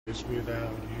Helpless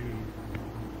without you.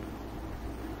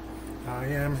 I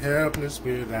am helpless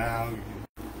without you.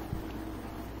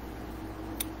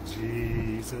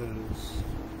 Jesus.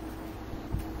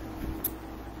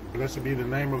 Blessed be the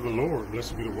name of the Lord.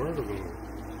 Blessed be the word of the Lord.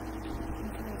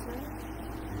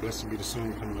 Blessed be the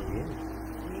soon coming of the Lord.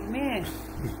 Amen.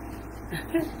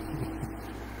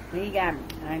 You got me.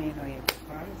 I didn't know you.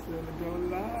 I said to go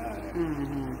live.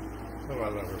 Mm-hmm. Oh, I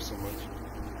love her so much.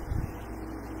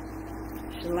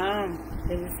 Shalom.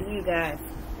 Good to see you guys.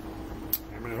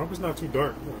 Amen. I hope it's not too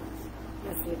dark.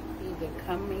 Blessed be the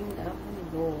coming of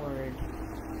the Lord.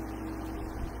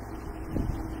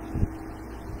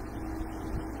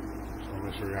 So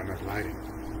make sure we got enough lighting.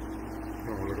 It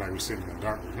don't look like we're sitting in the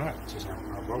dark. We're not. It's just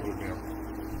our bubble down.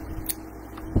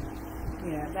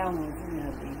 Yeah, that one was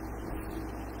ugly.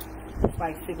 It's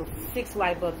like six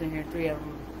light bulbs in here, 3 of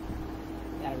them.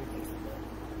 Gotta replace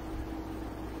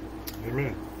it.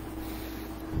 Amen.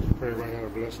 Pray everybody have a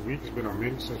blessed week. It's been a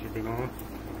minute since we've been on.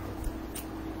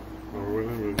 Lord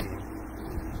willing, we'll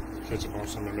catch up on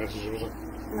some of the messages.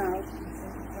 No.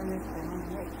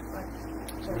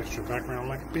 Some extra background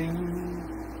like bing.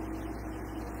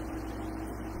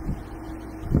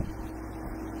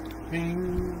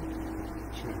 Bing.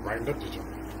 She was brightened up this joint.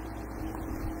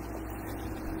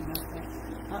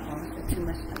 Uh-oh, is too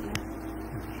much for you?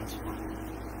 That's fine.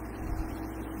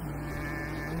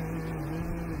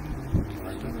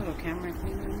 Like that. Little camera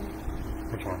thing.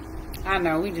 Which one? I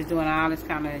know, we just doing all this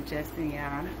kind of adjusting,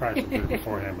 y'all. Probably should do it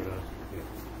beforehand, but yeah.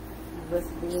 What's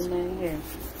the name here?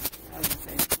 I was gonna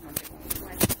say,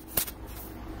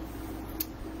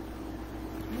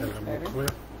 Have it more clear.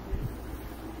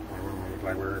 Look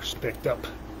like we're specked up.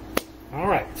 All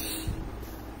right.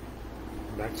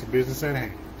 Back to business at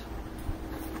hand.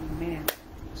 Man.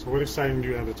 So what exciting do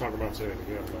you have to talk about today?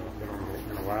 We have been on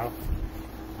in a while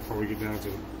before we get down to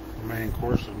the main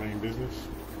course, the main business.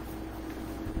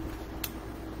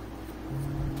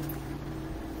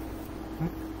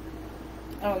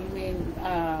 Oh, you mean,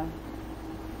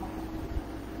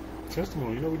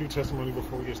 testimony. You know we do testimony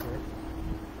before we get started.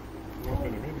 It's been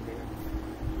a minute,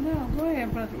 no, go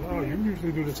ahead, brother. no, you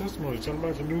usually do the testimony. Tell them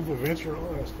about your new adventure,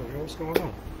 all that stuff. You know what's going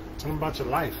on. Tell them about your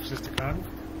life, Sister Connie.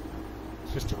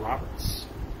 Sister Roberts.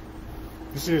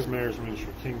 This is Marriage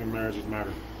Ministry, Kingdom Marriages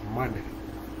Matter, Monday.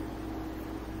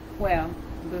 Well,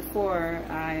 before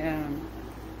I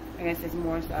guess it's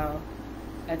more so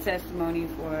a testimony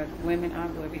for women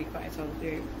on Glory be to Christ Holy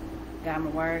Spirit. God,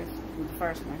 my words was the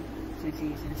first one, since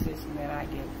he's insisting that I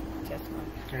give testimony.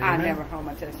 Amen. I never hold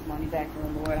my testimony back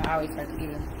from the Lord. I always have to give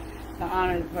him the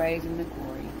honor, the praise, and the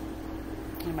glory.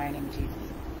 In the mighty name of Jesus.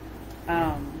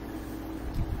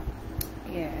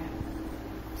 Yeah.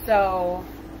 So,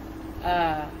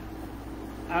 I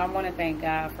want to thank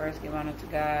God first, give honor to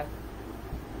God,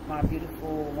 my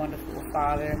beautiful, wonderful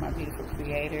Father, my beautiful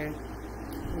Creator,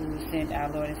 who sent our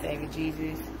Lord and Savior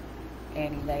Jesus,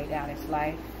 and he laid down his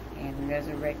life and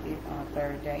resurrected on the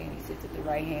 3rd day, and he sits at the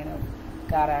right hand of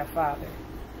God our Father.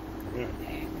 Yeah.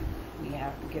 And we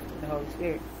have the gift of the Holy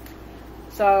Spirit.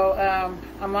 So,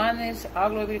 I'm on this, all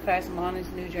glory be to Christ, I'm on this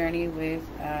new journey with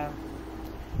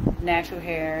natural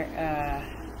hair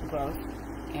growth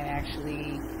and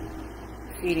actually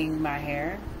feeding my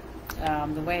hair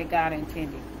the way God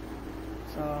intended.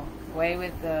 So, way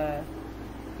with the,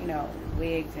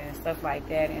 wigs and stuff like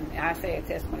that. And I say a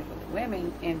testimony for the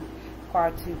women in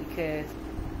part too, because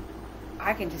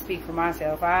I can just speak for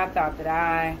myself. I thought that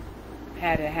I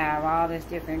had to have all this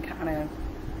different kind of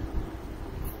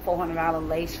 $400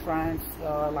 lace fronts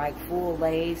or like full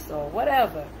lace or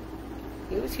whatever.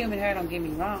 It was human hair, don't get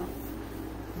me wrong.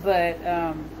 But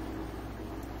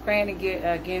praying to get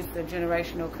against the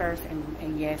generational curse,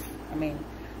 and yes, I mean,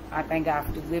 I thank God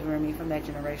for delivering me from that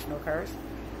generational curse.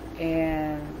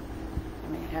 And I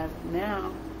mean, as of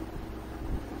now,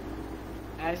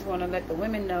 I just want to let the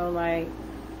women know, like,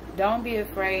 don't be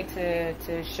afraid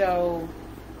to show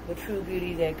the true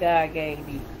beauty that God gave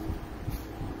you.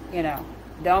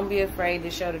 Don't be afraid to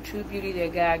show the true beauty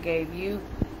that God gave you.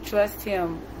 Trust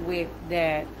him with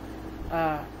that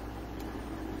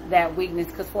that weakness,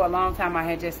 because for a long time I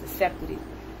had just accepted it,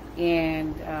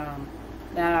 and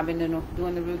now I've been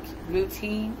doing the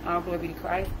routine. All glory be to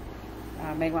Christ.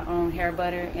 I make my own hair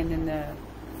butter, and then the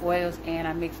oils, and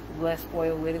I mix the blessed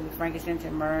oil with it, with frankincense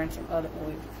and myrrh and some other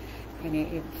oils, and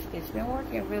it's been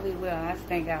working really well. I just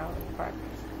thank God for the progress.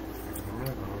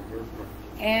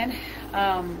 And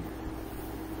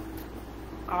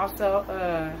also,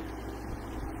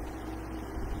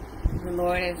 the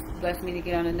Lord has blessed me to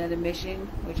get on another mission,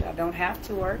 which I don't have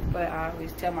to work, but I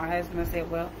always tell my husband, I said,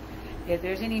 well, if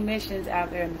there's any missions out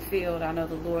there in the field, I know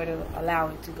the Lord will allow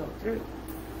it to go through.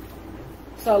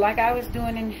 So like I was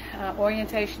doing in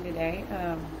orientation today,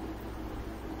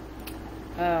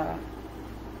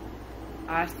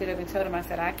 I stood up and told him, I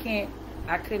said, I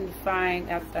couldn't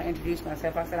find, after I introduced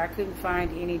myself, I said I couldn't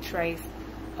find any trace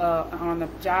on the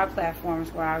job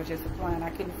platforms where I was just applying.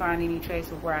 I couldn't find any trace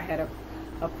of where I had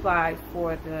applied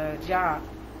for the job.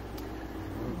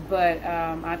 But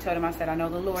I told him, I said, I know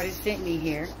the Lord has sent me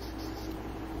here.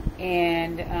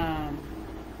 And,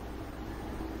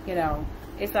 you know,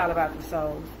 it's all about the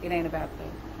souls. It ain't about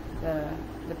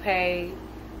the pay.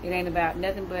 It ain't about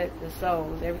nothing but the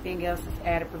souls. Everything else is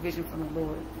added provision from the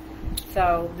Lord.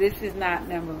 So this is not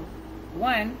number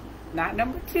 1, not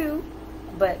number 2,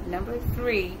 but number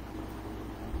 3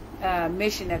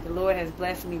 mission that the Lord has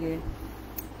blessed me to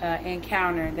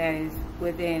encounter that is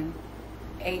within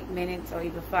 8 minutes or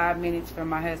even 5 minutes from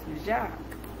my husband's job.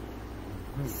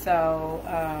 So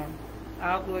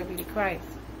all glory be to Christ.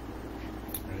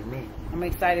 Amen. I'm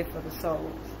excited for the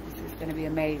souls. This is going to be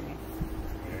amazing.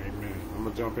 Amen. I'm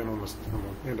going to jump in on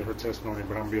the end of her testimony,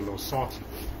 but I'm going to be a little salty.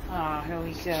 Oh, here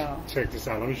we go. Check this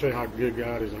out. Let me show you how good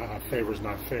God is and how favor is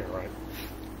not fair, right?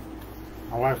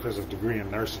 My wife has a degree in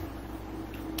nursing.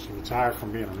 She retired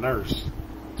from being a nurse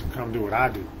to come do what I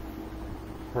do,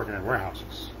 working at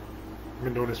warehouses. I've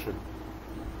been doing this for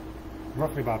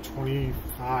roughly about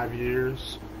 25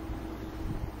 years,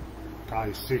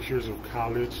 probably 6 years of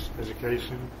college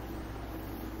education,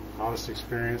 all this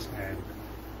experience, and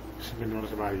she's been doing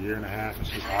this about 1.5 years, and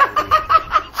she's already...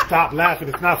 Stop laughing,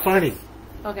 it's not funny.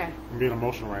 Okay. I'm being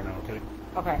emotional right now, okay?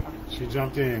 Okay. She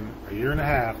jumped in 1.5 years,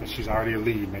 and she's already a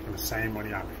lead, making the same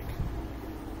money I make.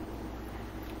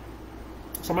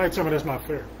 Somebody tell me that's not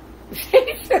fair.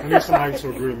 I need somebody to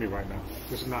agree with me right now.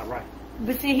 This is not right.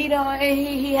 But see,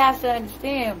 he has to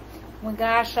understand, when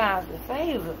God shines the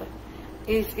favor,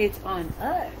 it's on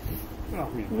us. Oh,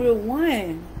 We're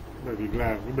one. We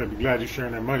better be glad you're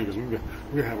sharing that money, because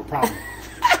we have a problem.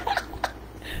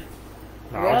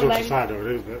 No, Well, all jokes like, aside,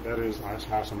 though, that is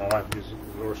how my wife is.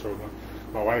 The Lord showed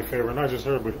my wife favor, not just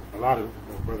her, but a lot of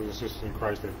brothers and sisters in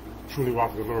Christ that truly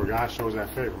walk with the Lord. God shows that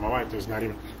favor. My wife does not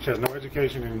even. She has no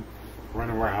education in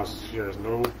running warehouses. She has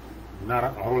not a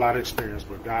whole lot of experience,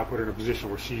 but God put her in a position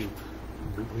where she's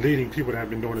leading people that have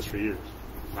been doing this for years.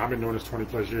 And I've been doing this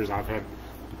 20+ years. I've had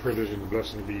the privilege and the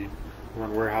blessing to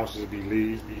run warehouses, be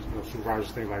leads, be supervisors,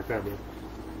 things like that. But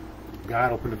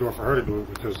God opened the door for her to do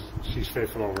it because she's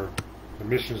faithful over the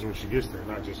missions when she gets there.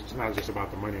 It's not just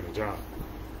about the money and the job.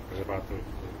 It's about the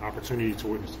opportunity to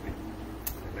witness to people,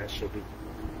 and that she'll do.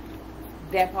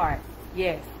 That part,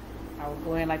 yes. I will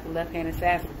go in like the left-hand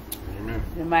assassin. Amen.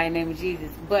 In the mighty name of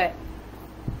Jesus. But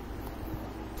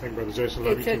thank Brother Jason.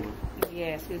 Love you too.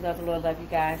 Yes, we love the Lord. Love you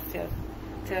guys. Tell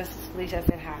Sister Felicia I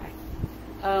said hi.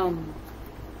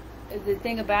 The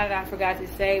thing about it I forgot to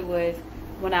say was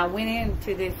when I went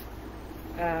into this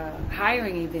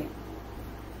hiring event,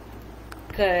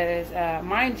 because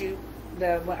mind you,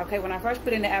 when I first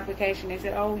put in the application, they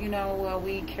said, oh,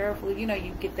 we carefully,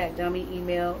 you get that dummy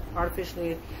email,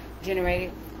 artificially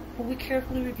generated. Well, we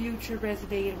carefully reviewed your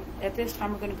resume, and at this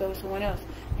time we're going to go to someone else.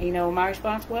 And my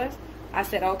response was, I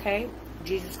said, okay,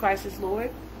 Jesus Christ is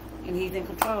Lord, and He's in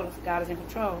control. God is in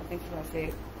control. I think that's what I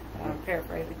said,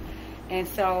 paraphrasing. And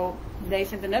so they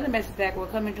sent another message back, well,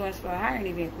 come and join us for a hiring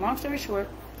event. Long story short,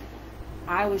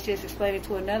 I was just explaining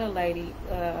to another lady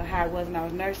how it was when I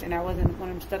was nursing. I wasn't one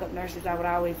of them stuck-up nurses. I would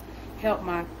always help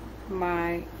my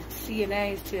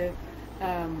CNAs to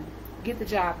get the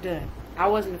job done. I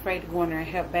wasn't afraid to go in there and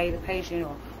help bathe the patient,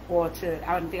 or I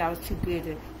didn't think I was too good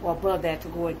to, or above that, to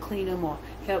go and clean them or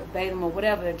help bathe them or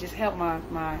whatever, just help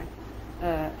my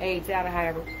aides out or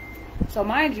however. So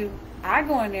mind you, I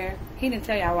go in there, he didn't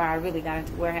tell y'all why I really got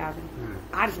into warehousing.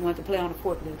 I just wanted to play on the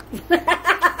forklift.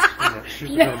 She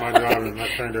used to do my job, and I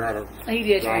trained her how to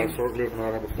drive a forklift and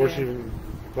all that before she even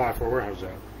applied for a warehouse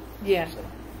job. Yeah.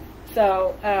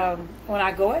 So when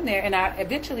I go in there, and I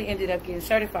eventually ended up getting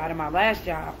certified in my last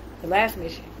job, the last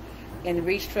mission, in the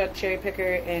reach truck, cherry picker,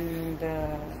 and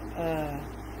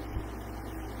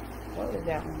what was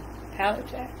that one? Pallet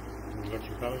jack?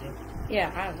 Electric pallet jack?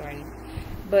 Yeah, I was already.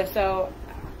 But so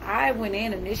I went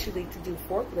in initially to do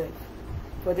forklift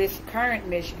for this current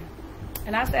mission.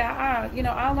 And I said,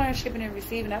 I learned shipping and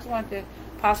receiving. I just wanted to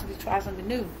possibly try something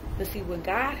new. But see, when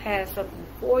God has something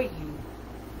for you,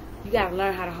 you got to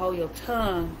learn how to hold your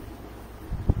tongue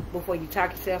before you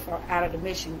talk yourself out of the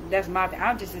mission. That's my thing.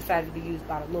 I'm just excited to be used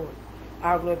by the Lord.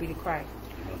 Our glory be to Christ.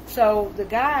 So the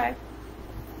guy,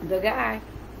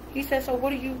 he said, so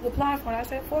what are you applying for? And I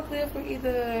said, forklift for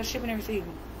either shipping and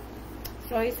receiving.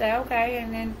 So he said, okay.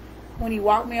 And then when he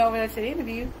walked me over there to the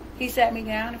interview, he sat me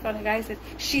down in front of the guy. He said,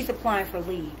 she's applying for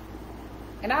lead.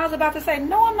 And I was about to say,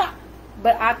 no, I'm not.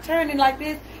 But I turned in like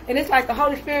this, and it's like the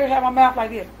Holy Spirit had my mouth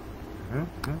like this.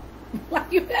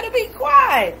 Like, you better be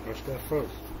quiet. What's that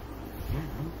first?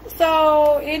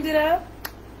 So, ended up,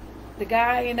 the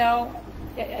guy, you know,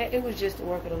 it was just the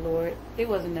work of the Lord. It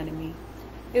wasn't none of me.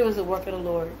 It was the work of the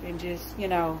Lord. And just, you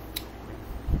know,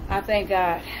 I thank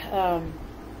God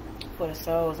for the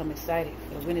souls. I'm excited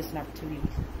for the witnessing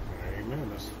opportunities. Amen.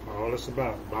 That's all it's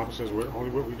about. The Bible says only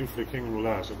what we do for the kingdom will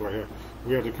last. That's right here.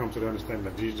 We have to come to the understanding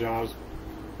that these jobs,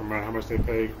 no matter how much they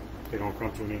pay, they're going to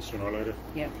come to an end sooner or later.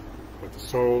 Yeah. But the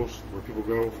souls, where people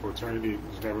go for eternity,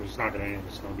 it's not going to end.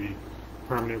 It's going to be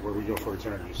permanent where we go for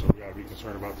eternity. So we got to be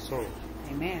concerned about the souls.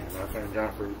 Amen. And I thank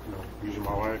God for using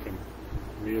my wife and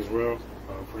me as well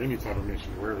for any type of mission,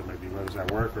 wherever it may be, whether it's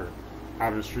at work or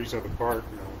out in the streets at the park.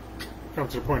 Come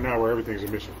to the point now where everything's a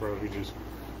mission for us.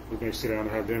 We may sit down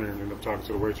and have dinner and end up talking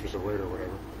to the waitress or waiter or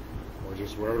whatever, or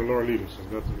just wherever the Lord leads us.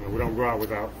 There's nothing. We don't go out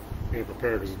without being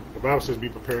prepared, because the Bible says be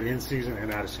prepared in season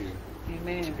and out of season.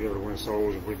 Amen. To be able to win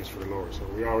souls and witness for the Lord. So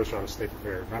we always try to stay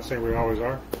prepared. Not saying we always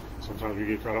are. Sometimes we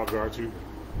get caught off guard too.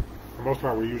 But for the most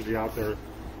part, we're usually out there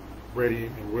ready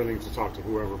and willing to talk to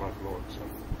whoever about the Lord.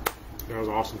 So that was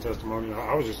an awesome testimony.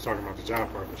 I was just talking about the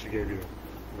job part, but she gave you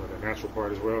the natural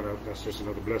part as well. That's just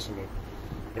another blessing that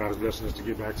God is blessing us to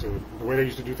get back to the way they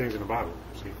used to do things in the Bible.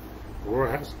 See, the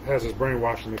world has us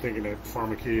brainwashed into thinking that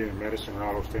pharmacia and medicine and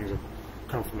all those things that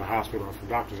come from the hospital and from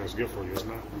doctors, that's good for you. It's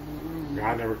not.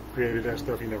 God never created that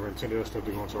stuff. He never intended that stuff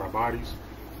to go into our bodies.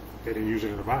 They didn't use it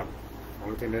in the Bible. The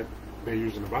only thing that they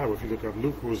used in the Bible, if you look up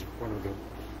Luke, who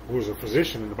was a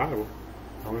physician in the Bible,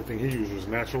 the only thing he used was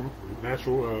natural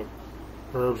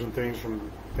herbs and things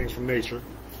from nature,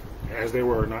 as they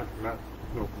were, not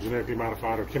genetically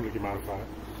modified or chemically modified.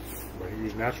 But he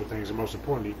used natural things, and most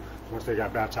importantly, once they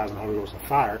got baptized in the Holy Ghost and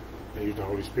fire, they used the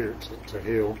Holy Spirit to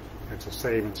heal and to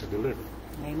save and to deliver.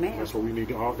 Amen. That's what we need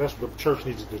to. That's what the church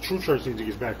needs. The true church needs to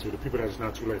get back to. The people that it's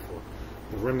not too late for.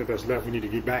 The remnant that's left, we need to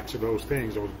get back to those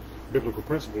things, those biblical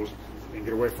principles, and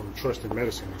get away from trusting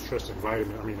medicine and trusting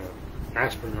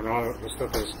aspirin and all the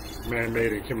stuff that's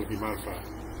man-made and chemically modified.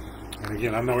 And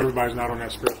again, I know everybody's not on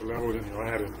that spiritual level.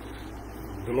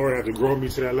 The Lord had to grow me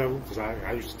to that level, because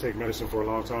I used to take medicine for a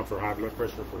long time for high blood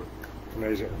pressure from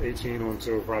age 18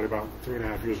 until probably about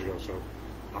 3.5 years ago. So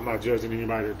I'm not judging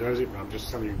anybody that does it, but I'm just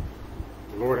telling you,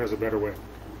 the Lord has a better way.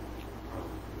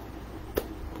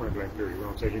 Point blank period. We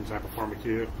don't take any type of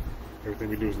pharmacia. Everything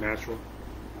we do is natural.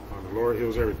 The Lord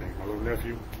heals everything. My little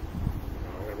nephew,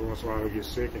 every once in a while he'll get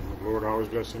sick, and the Lord always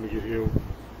blesses him to get healed,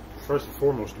 first and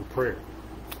foremost through prayer.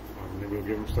 And then we'll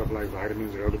give him stuff like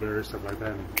vitamins or elderberry, stuff like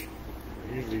that. And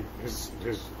usually his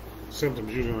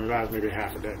symptoms usually only last maybe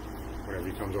half a day whenever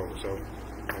he comes over. So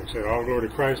like I said, all glory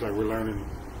to Christ, like we're learning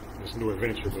this new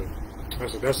adventure.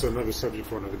 But that's another subject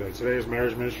for another day. Today is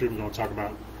marriage ministry. We're going to talk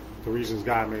about the reasons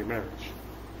God made marriage.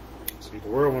 See, the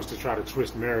world wants to try to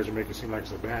twist marriage and make it seem like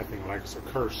it's a bad thing, like it's a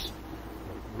curse.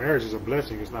 But marriage is a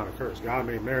blessing. It's not a curse. God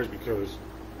made marriage because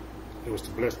it was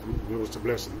to bless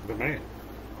the man.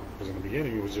 Because in the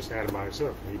beginning it was just Adam by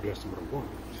himself, and he blessed him with a woman.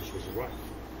 This was his wife.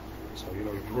 So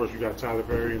of course you got Tyler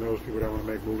Perry and those people that want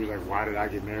to make movies like Why Did I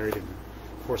Get Married? And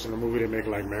of course in the movie they make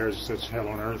like marriage is such hell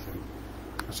on earth, and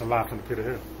it's a lot from the pit of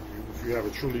hell. If you have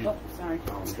a truly,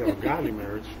 if you have a godly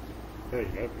marriage, hey,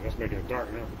 that's making it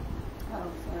dark now.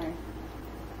 Oh, sorry.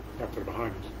 You have to put it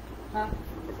behind us. Huh?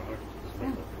 Put it behind us. Just make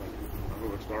it like,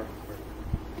 oh, it's dark.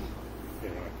 Yeah,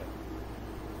 I like that.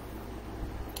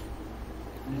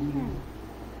 Mm-hmm.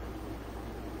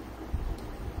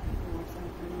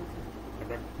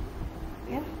 Okay.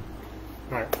 Yeah.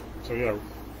 All right. So yeah,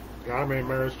 God made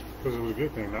marriage because it was a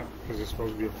good thing, not because it's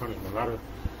supposed to be a punishment. A lot of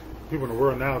people in the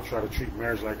world now try to treat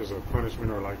marriage like it's a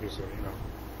punishment, or like it's a,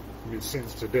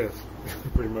 sentenced to death,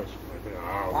 pretty much. Like,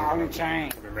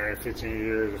 I've been married 15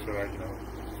 years. I feel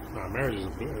like, marriage is a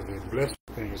blessed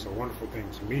thing. It's a wonderful thing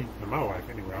to me and my wife,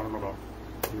 anyway. I don't know about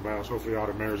anybody else. Hopefully all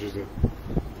the marriages, the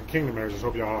kingdom marriages,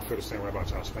 hope y'all all feel the same way about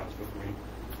your spouse. But for me,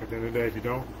 at the end of the day, if you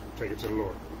don't, take it to the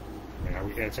Lord.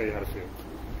 We can't tell you how to feel.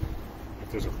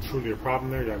 If there's truly a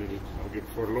problem there, y'all need to get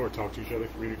before the Lord, talk to each other,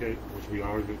 communicate, which we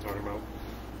always been talking about.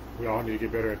 We all need to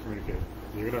get better at communicating.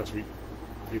 Even us, we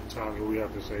get times where we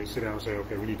have to sit down and say,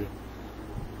 okay, we need to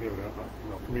be able to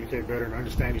communicate better and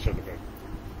understand each other better.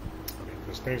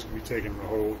 Because things can be taken in a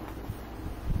whole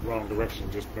wrong direction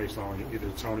just based on either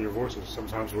the tone of your voice or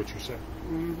sometimes what you say.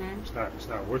 Mm-hmm. It's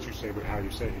not what you say, but how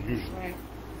you say it usually. Right.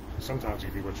 Sometimes it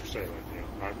can be what you say.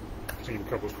 Like, I've seen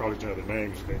couples call each other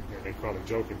names. They call it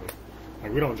joking, but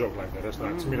like we don't joke like that. That's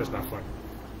not to me. That's not funny.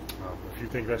 If you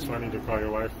think that's funny to call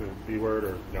your wife the B word,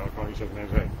 or y'all call each other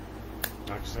names, hey,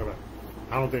 knock yourself out.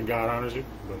 I don't think God honors it,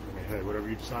 but I mean, hey, whatever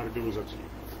you decide to do is up to you.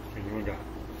 Between you and God.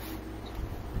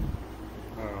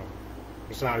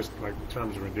 It's not as, like, in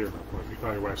terms of endearment, of course. If you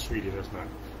call your wife sweetie, that's not.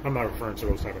 I'm not referring to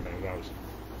those type of names, obviously.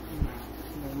 No,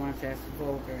 the ones that's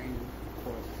vulgar and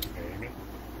coarse. Amen.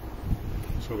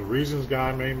 So the reasons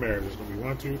God made marriage is going to be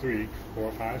 1, 2, 3,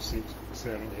 4, 5, 6,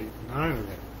 7, 8, 9 of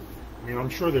them. I mean, I'm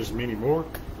sure there's many more,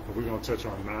 but we're going to touch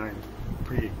on 9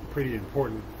 pretty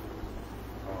important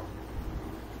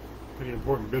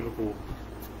biblical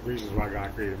reasons why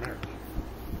God created marriage.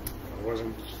 It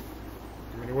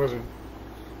wasn't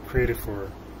created for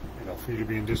you to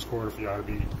be in discord or for y'all to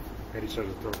be at each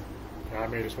other's throat. God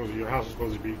made it your house is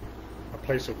supposed to be a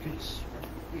place of peace.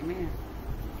 Right? Amen.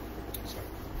 So,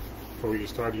 before we get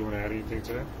started, you want to add anything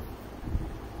to that?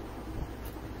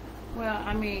 Well,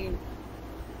 I mean,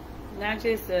 not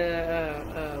just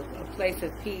a place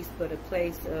of peace, but a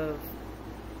place of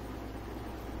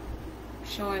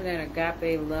showing that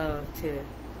agape love to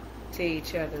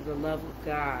each other, the love of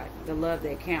God, the love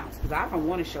that counts. Because I don't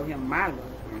want to show him my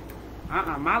love.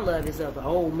 My love is of the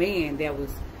old man that was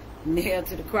nailed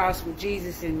to the cross with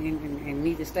Jesus and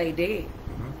need to stay dead.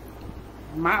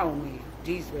 My old man,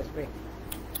 Jesus resurrected.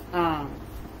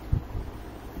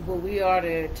 But we are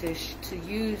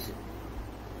to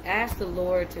ask the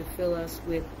Lord to fill us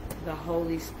with the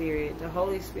Holy Spirit. The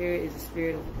Holy Spirit is a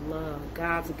spirit of love,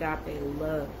 God's agape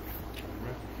love.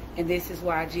 And this is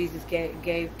why Jesus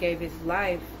gave his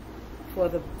life for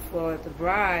the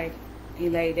bride. He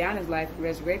laid down his life and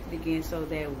resurrected again so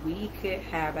that we could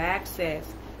have access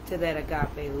to that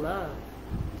agape love,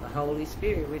 the Holy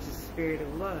Spirit, which is the spirit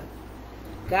of love.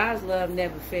 God's love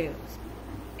never fails.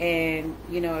 And,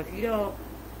 if you're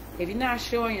not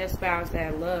showing your spouse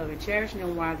that love and cherishing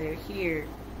them while they're here,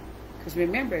 because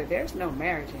remember, there's no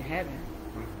marriage in heaven.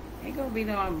 Ain't going to be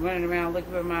no I'm running around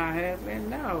looking for my husband.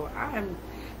 No,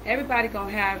 everybody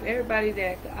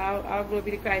that our glory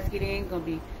be to Christ get in, going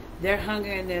to be, their hunger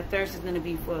and their thirst is going to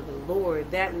be for the Lord.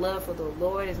 That love for the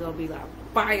Lord is going to be like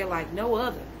fire like no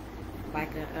other.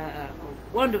 Like a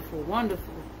wonderful,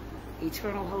 wonderful,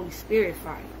 eternal Holy Spirit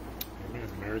fire. Amen.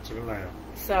 Married to the Lamb.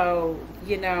 So,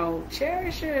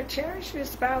 cherish your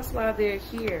spouse while they're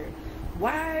here.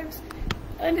 Wives,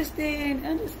 understand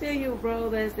your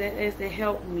role as the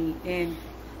helpmeet. And,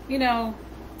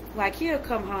 like he'll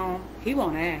come home, he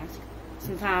won't ask.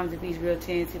 Sometimes if he's real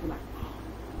tense, he'll be like,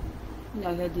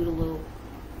 he'll do the little,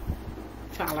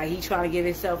 trying to give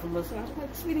himself a massage. I'm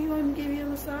like, sweetie, you want him to give you a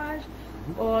massage?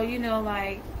 Or,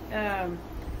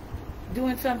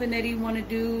 doing something that he want to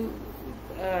do,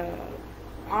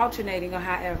 alternating or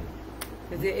however.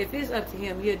 Because if it's up to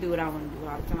him, he'll do what I want to do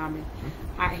all the time.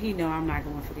 And he know I'm not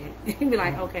going for that. He'll be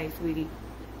like, okay, sweetie,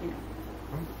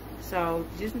 So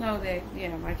just know that,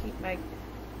 like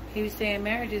he was saying,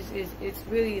 marriage it's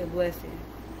really a blessing.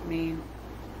 I mean,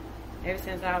 ever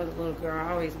since I was a little girl,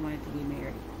 I always wanted to be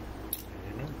married.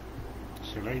 Amen.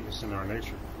 It's in our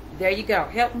nature. There you go.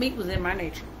 Help meet was in my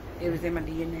nature. It was in my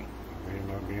DNA.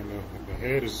 Being the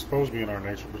head is supposed to be in our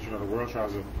nature, but the world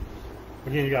tries to.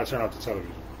 Again, you got to turn off the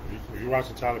television. If you're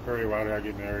watching Tyler Perry, Why Did I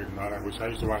Get Married, and all that, which I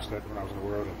used to watch that when I was in the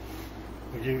world.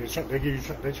 And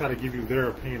they try to give you their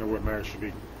opinion of what marriage should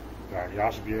be.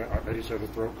 Y'all should be at each other's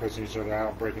throat, cussing each other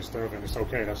out, breaking stuff, and it's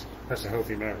okay. That's a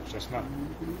healthy marriage. That's not.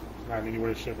 It's not in any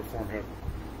way, shape, or form healthy.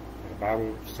 And the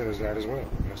Bible says that as well.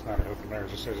 That's not a healthy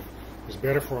marriage. It says it's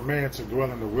better for a man to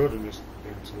dwell in the wilderness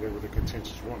than to live with a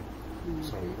contentious woman.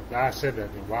 So if God said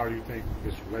that, then why do you think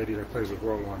this lady that plays a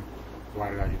role on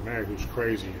Why Did I Get Married, who's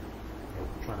crazy and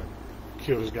trying to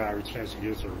kill this guy every chance he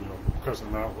gets, or cussing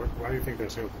him out? Why do you think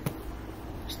that's healthy?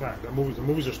 It's not. The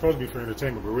movies are supposed to be for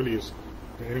entertainment, but really it's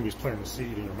the enemy's planting the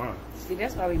seed in your mind. See,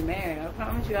 that's why we married. I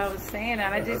promise you, I was saying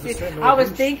that. I was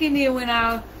thinking it when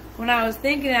I was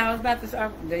thinking I was about to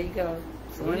start. There you go.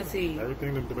 Sowing a seed.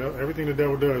 Everything the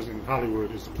devil does in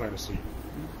Hollywood is to plant a seed.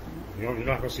 You're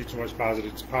not going to see too much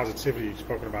positivity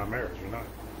spoken about marriage. You're not.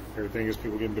 Everything is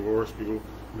people getting divorced, people,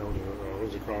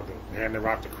 what's it called, the Hand That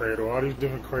Rocked the Cradle, all these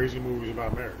different crazy movies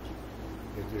about marriage.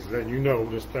 It's letting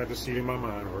let's plant the seed in my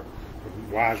mind, or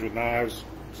Wives with Knives,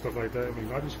 stuff like that. I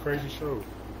mean, all these crazy shows.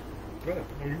 Yeah,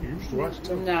 you used to watch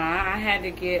it. No, I had to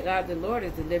get, the Lord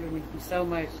has delivered me from so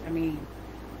much. I mean,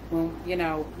 when,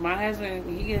 my husband,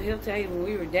 he'll tell you when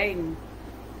we were dating,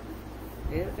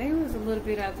 I think it was a little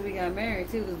bit after we got married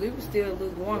too, because we were still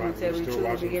lukewarm until we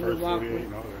truly began to walk with.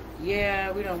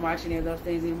 Yeah, we don't watch any of those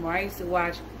things anymore. I used to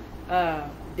watch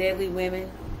Deadly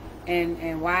Women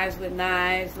and Wives with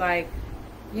Knives,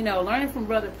 learning from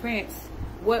Brother Prince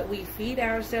what we feed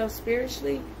ourselves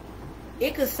spiritually.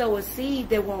 It could sow a seed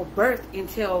that won't birth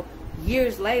until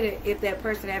years later if that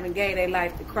person haven't gave their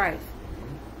life to Christ.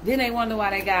 Then they wonder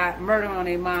why they got murder on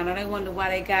their mind, or they wonder why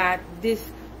they got this,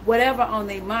 whatever on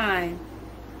their mind,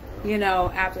 you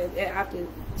know, after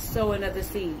sowing of the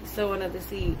seed.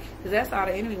 Because that's all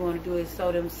the enemy want to do is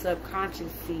sow them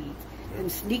subconscious seeds, them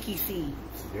sneaky seeds.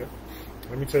 Yep.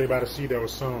 Let me tell you about a seed that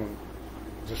was sown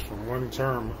just from one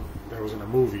term that was in a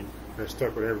movie that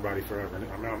stuck with everybody forever.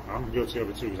 And I mean, I'm guilty of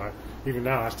it too. Even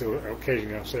now, I still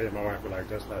occasionally I'm saying, my wife be like,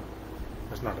 that's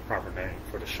not the proper name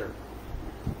for the shirt.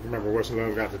 Remember What's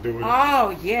Love Got to Do with it?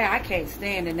 Oh yeah, I can't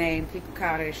stand the name people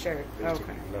call their shirt.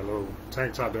 Okay. That little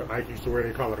tank top that Ike used to wear,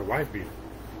 they call it a wife beater.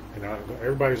 And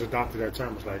everybody's adopted that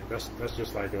term. It's like that's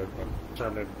just like a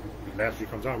term that naturally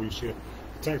comes out when you see a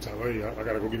tank top. Oh yeah, I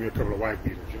gotta go give me a couple of wife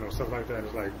beaters, you know, stuff like that.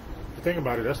 It's like, if you think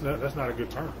about it, that's not a good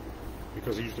term,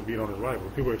 because he used to beat on his wife.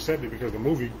 But people accept it because the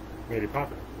movie made it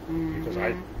popular. Mm-hmm. Because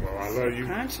I love you,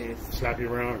 slap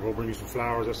you around, and go bring you some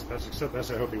flowers. That's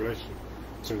a healthy relationship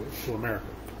to America,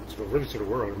 really to the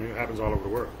world. I mean, it happens all over the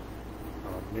world.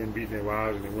 Men beating their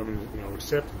wives and the women, you know,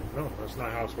 accepting it. No, that's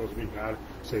not how it's supposed to be. God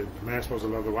said the man's supposed to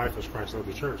love the wife as Christ loved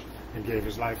the church and gave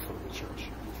his life for the church.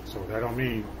 So that don't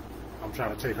mean I'm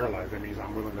trying to take her life. That means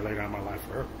I'm willing to lay down my life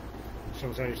for her. You see what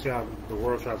I'm saying? You see how the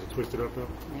world tries to twist it up though?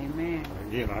 Amen.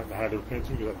 And again, I had to repent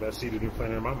too, because that seed had been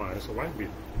planted in my mind. It's a wife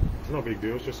beater. It's no big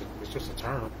deal. It's just a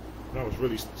term. No, it's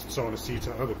really sowing a seed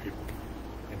to other people.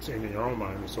 And in your own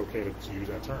mind, it's okay to use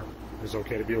that term. It's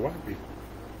okay to be a wife beater.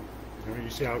 I mean,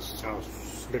 you see how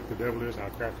slick the devil is, how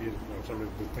crafty he is. You know, some of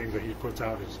the things that he puts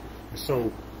out is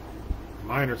so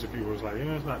minor to people. It's like, you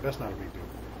know, that's not a big deal.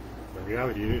 But in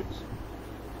reality, it is.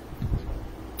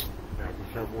 Now,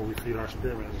 be careful what we feed our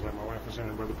spirit man. Just like my wife was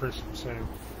saying, Brother Prince was saying,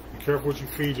 be careful what you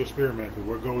feed your spirit man, because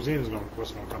what goes in is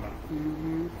what's going to come out.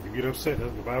 Mm-hmm. If you get upset, the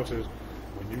Bible says,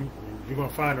 you're going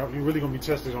to find out, you're really going to be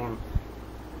tested on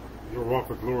your walk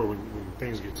with the Lord when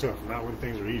things get tough, not when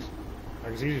things are easy.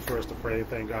 Like, it's easy for us to pray,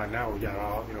 thank God. Now we got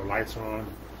all, you know, lights on,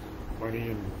 money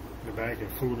in the bank,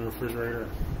 and food in the refrigerator,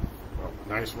 a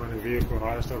nice running vehicle, and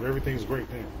all that stuff. Everything's great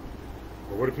then.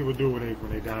 But what do people do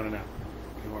when they down and out?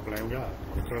 They want to blame God.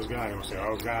 They curse God. They want to say,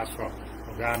 "Oh, it's God's fault.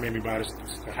 Well, God made me buy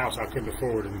the house I couldn't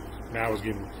afford, and now it's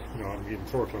getting, you know, I'm getting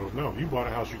foreclosed." No, you bought a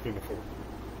house you couldn't afford.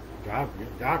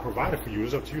 God provided for you.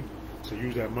 It's up to you to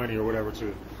use that money or whatever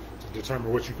to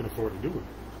determine what you can afford to do with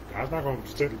it. God's not going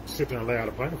to sit there and lay out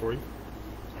a plan for you.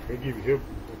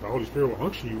 The Holy Spirit will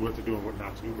unction you what to do and what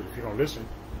not to do. But if you don't listen,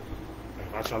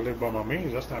 if I try to live by my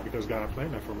means, that's not because God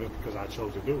planned that for me. It's because I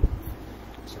chose to do it.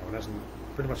 So that's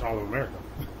pretty much all of America.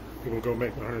 People go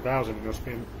make $100,000 and they'll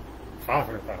spend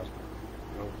 $500,000.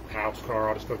 You know, house, car,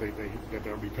 all the stuff that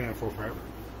they'll be paying for forever.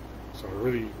 So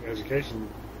really, education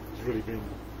has really been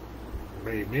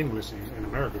made meaningless in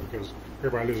America because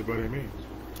everybody lives above their means.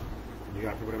 And you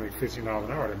got people that make $15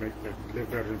 an hour that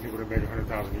live better than people that make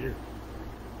 $100,000 a year.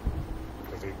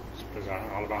 Because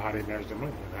all about how they manage their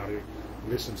money and how they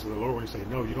listen to the Lord and say,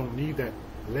 no, you don't need that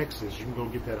Lexus. You can go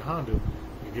get that Honda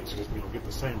and get get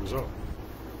the same result.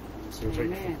 So take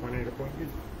you from point A to point B. You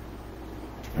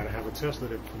got to have a Tesla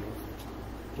that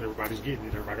everybody's getting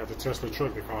it. Everybody got the Tesla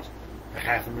truck that costs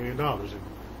 $500,000, and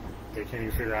they can't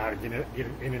even figure out how to get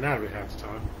in and out of it half the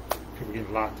time. People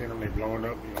getting locked in them, they blowing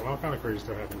up. All kind of crazy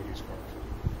stuff happening with these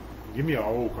cars. Give me an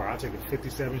old car. I take a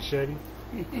 '57 Chevy.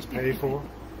 It's paid for.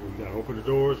 You gotta open the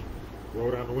doors, roll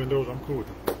down the windows. I'm cool with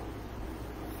that.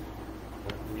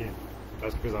 But again,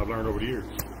 that's because I've learned over the years.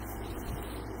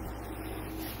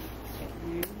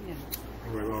 Anyway,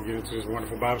 we're gonna get into this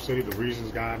wonderful Bible study, the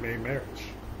reasons God made marriage.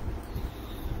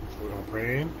 So we're gonna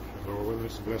pray in, the Lord willing,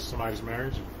 to bless somebody's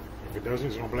marriage. And if it doesn't,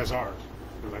 it's gonna bless ours.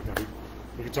 Like that.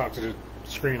 We can talk to the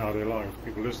screen all day long. If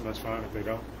people listen, that's fine. If they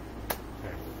don't,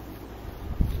 hey,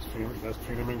 that's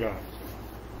between them and God.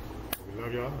 We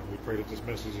love y'all, and we pray that this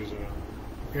message is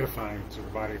edifying to the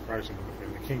body of Christ and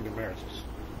the kingdom marriages.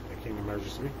 The kingdom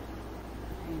marriages to be.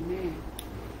 Amen.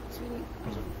 Sweetie,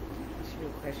 that's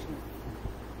your question.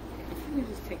 If you can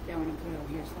just take that one and put it over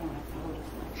here so I don't have to hold it.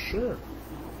 Sure.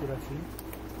 I'll do that for you. You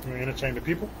want to entertain the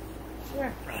people?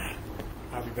 Sure.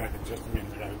 I'll be back in just a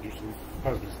minute. I got to do some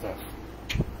husband stuff.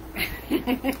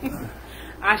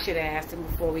 I should have asked him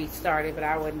before we started, but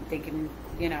I wasn't thinking,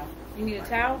 You need a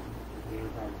towel? Yeah,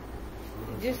 probably.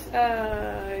 Just,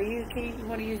 you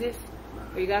want to use this?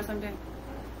 Or you got something?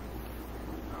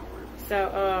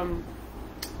 So,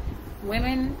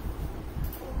 women,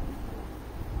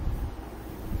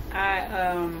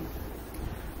 I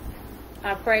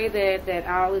pray that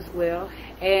all is well.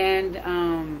 And,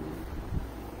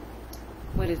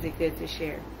 what is it good to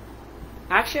share?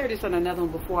 I've shared this on another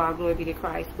one before, our glory be to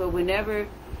Christ. But whenever,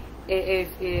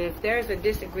 if there's a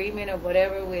disagreement or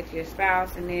whatever with your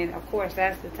spouse, and then of course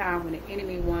that's the time when the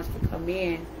enemy wants to come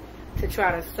in to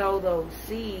try to sow those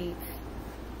seeds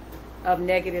of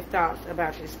negative thoughts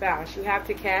about your spouse. You have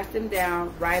to cast them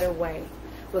down right away.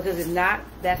 Because if not,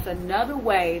 that's another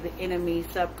way the enemy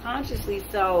subconsciously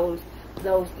sows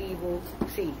those evil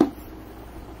seeds.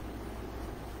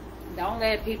 Don't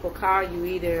let people call you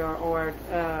either or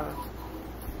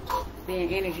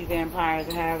being energy vampires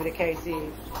or however the case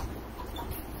is.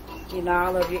 You know,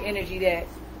 all of your energy that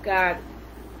God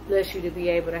bless you to be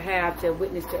able to have to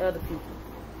witness to other people.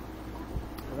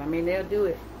 Because, I mean, they'll do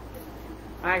it.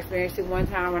 I experienced it one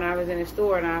time when I was in a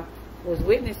store and I was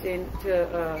witnessing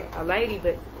to a lady,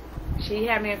 but she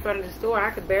had me in front of the store.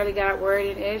 I could barely got a word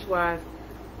in edgewise.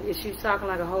 She was talking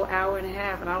like a whole hour and a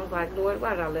half, and I was like, Lord,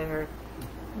 why did I let her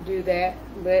do that?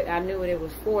 But I knew what it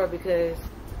was for because,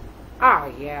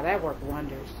 oh yeah, that worked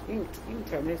wonders. You can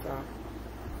turn this off.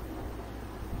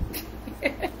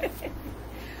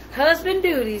 Husband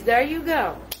duties, there you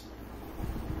go.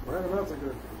 Well, that's a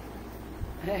good.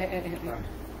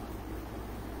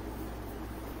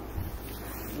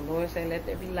 The Lord said, let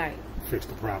there be light. Fix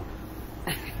the problem.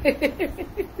 Okay.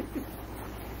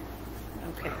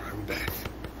 I'm back.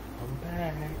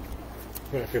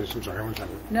 Yeah, finish. I'm sorry. I'm sorry.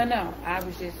 No. I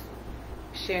was just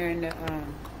sharing the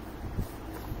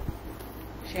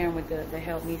sharing with the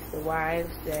help meets the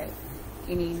wives that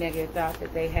any negative thought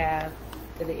that they have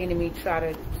that the enemy try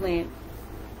to plant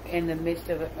in the midst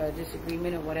of a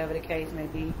disagreement or whatever the case may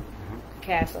be,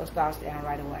 cast those thoughts down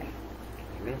right away.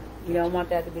 Amen. You don't want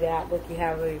that to be the outlook you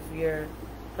have of your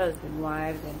husband,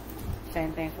 wives, and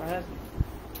same thing for husbands.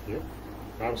 Yep.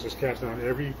 The Bible says, cast down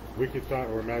every wicked thought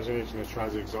or imagination that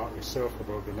tries to exalt itself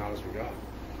above the knowledge of God.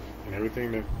 And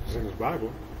everything that is in this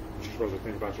Bible, you're supposed to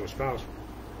think about your spouse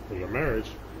or your marriage.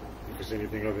 If it's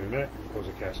anything other than that, you're supposed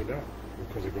to cast it down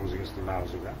because it goes against the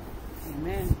knowledge of God.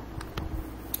 Amen.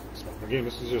 So again,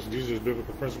 these are just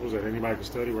biblical principles that anybody can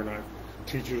study. We're not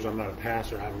teachers. I'm not a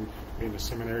pastor. I haven't been to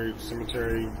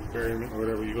cemetery, buryment, or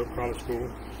whatever you go to college school.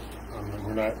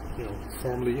 We're not,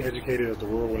 formally educated as the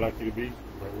world would like you to be,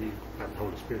 but we have the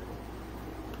Holy Spirit,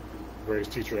 the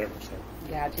greatest teacher ever. So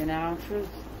God, you know, truth.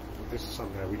 this is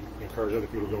something that we encourage other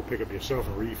people to go pick up yourself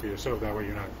and read for yourself. That way,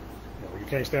 you're not, you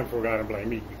can't stand before God and blame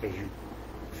me because you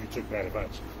took bad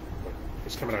advice. But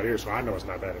it's coming out here, so I know it's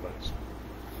not bad advice.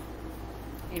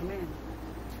 Amen.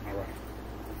 All right.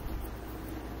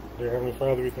 Dear Heavenly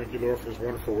Father, we thank you, Lord, for this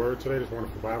wonderful word today, this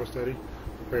wonderful Bible study.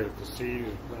 We pray that the seed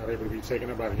is not able to be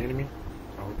taken up by the enemy.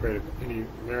 We pray that any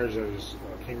marriage that is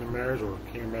kingdom marriage or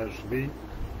kingdom marriage to be,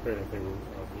 pray that they will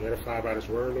be edified by this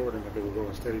word, Lord, and that they will go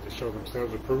and study to show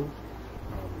themselves approved.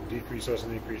 Decrease us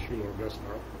and increase you, Lord.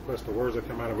 Bless the words that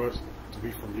come out of us to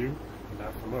be from you and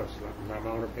not from us. Not my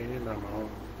own opinion, not my own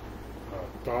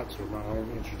thoughts or my own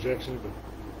interjections, but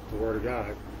the word of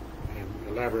God and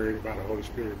elaborated by the Holy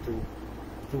Spirit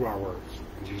through our words.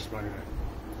 In Jesus' mighty name.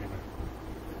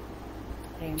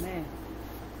 Amen. Amen.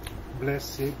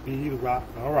 Blessed be the rock.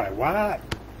 All right. Why?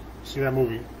 See that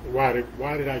movie? Why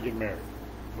did I get married?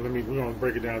 Well, we're going to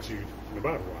break it down to you in the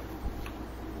Bible. Why?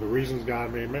 The reasons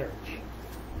God made marriage.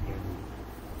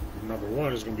 And number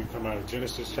one is going to come out of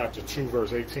Genesis chapter 2,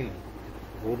 verse 18.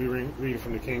 We'll be reading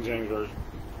from the King James Version.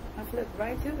 I flipped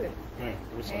right to it. Man,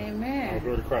 Amen. All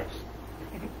glory to Christ.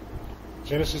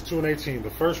 Genesis 2 and 18. The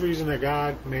first reason that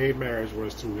God made marriage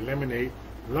was to eliminate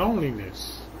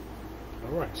loneliness.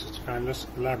 All right, so let's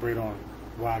elaborate on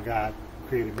why God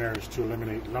created marriage to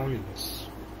eliminate loneliness.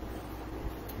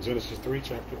 Genesis 3,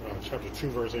 chapter 2,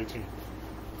 verse 18.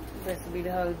 Blessed be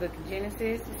the Holy Book of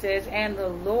Genesis. It says, and the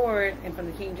Lord, and from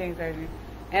the King James Version,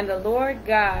 and the Lord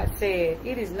God said,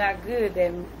 it is not good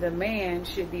that the man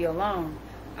should be alone.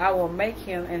 I will make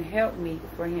him and help me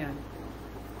for him.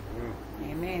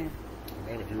 Amen.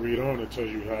 And if you read on, it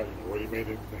tells you how what he made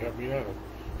it to help me out of.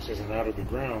 It says, and out of the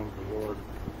ground the Lord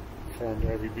formed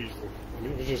every beast.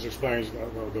 And it just explains the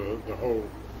whole,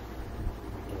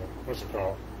 what's it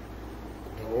called?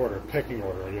 The order, pecking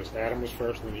order. I guess Adam was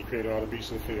first, and then he created all the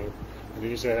beasts of the field. And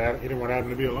then he said he didn't want Adam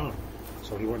to be alone.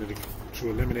 So he wanted to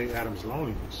eliminate Adam's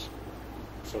loneliness.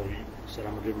 So he said,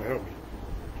 I'm going to give him a help me.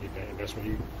 And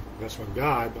that's when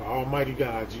God, the Almighty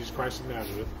God, Jesus Christ of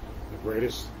Nazareth, the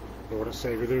greatest Lord and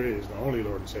Savior there is, the only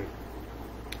Lord and Savior,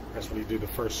 that's when he did the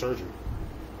first surgery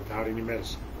without any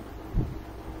medicine.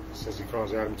 It says he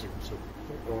caused Adam to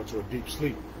go into a deep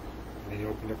sleep. And then he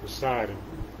opened up his side and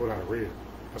pulled out a rib.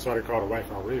 That's why they call the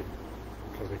wife our rib,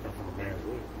 because they come from a man's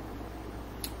rib.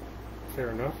 Fair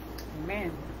enough? Amen.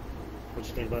 What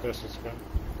you think about that, Sister Scott?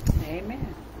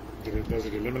 Amen. Does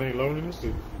it eliminate loneliness?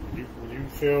 When you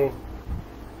feel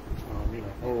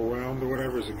overwhelmed or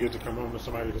whatever, is it good to come home to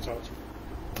somebody to talk to?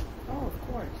 Oh, of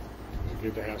course. Is it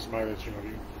good to have somebody that you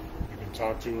can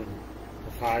talk to and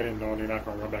confide in knowing they're not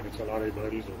going to run back and tell all their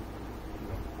buddies or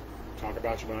talk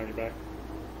about you behind your back?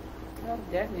 Oh,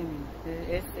 definitely.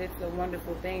 It's a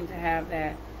wonderful thing to have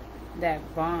that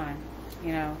bond,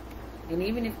 And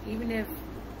even if you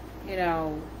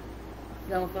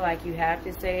don't feel like you have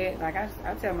to say it, like I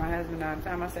tell my husband all the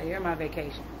time, I say, "You're my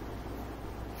vacation."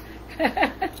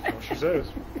 That's what she says.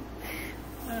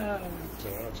 So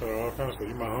I tell her all kinds of stuff.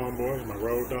 You're my homeboy, you're my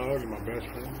road dog, you're my best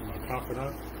friend, you're my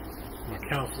confidant, my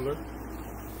counselor.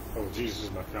 Oh, Jesus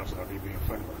is my counselor. I'll be being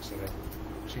funny when I say that.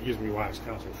 She gives me wise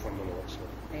counsel from the Lord. So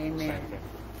amen. Same thing.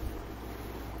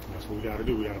 And that's what we got to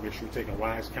do. We got to make sure we're taking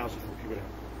wise counsel from people that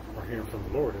are hearing from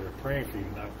the Lord, that are praying for you,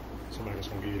 not somebody that's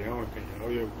going to give you their own opinion. Oh,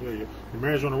 yeah, your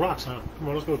marriage on the rocks, huh? Come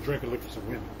on, let's go drink and look for some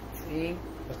women. See?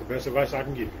 That's the best advice I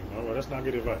can give you. Well, that's not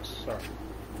good advice. Sorry. I think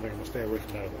I'm going to stay away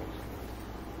from that advice.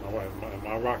 My wife,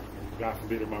 my rock, God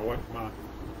forbid, if my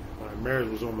marriage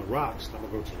was on the rocks, I'm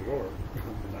going to go to the Lord,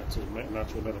 not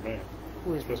to another man.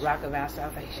 Who is the rock of our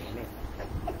salvation. Amen.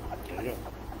 There you go.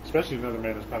 Especially another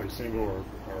man that's probably single or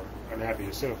unhappy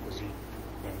himself because he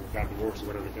got divorced or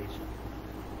whatever the case.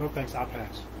 No thanks, I'll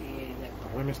pass. Yeah,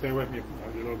 women stay with me,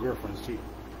 your little girlfriends too.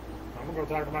 I'm going to go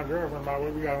talk to my girlfriend about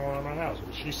what we got going on in my house.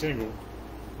 But she's single,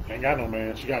 ain't got no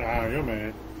man, she got an eye on your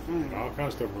man. And all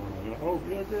kinds of stuff going on. Oh,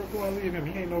 yeah, girl, go and leave him.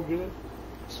 He ain't no good.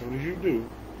 As soon as you do,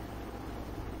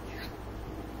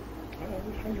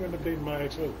 how you end up dating my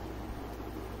ex-husband?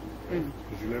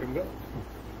 Because you let him go.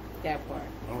 that part.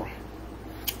 All right.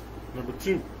 Number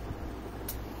 2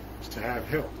 is to have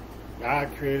help. God.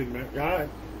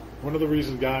 One of the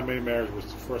reasons God made marriage was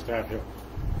for us to have help.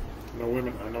 I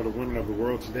know the women of the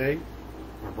world today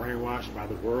are brainwashed by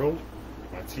the world,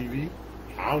 by TV.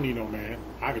 I don't need no man.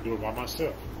 I can do it by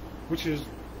myself. Which is,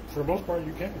 for the most part,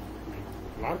 you can. I mean,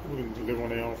 a lot of people can live on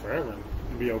their own forever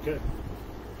and be okay.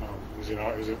 Is it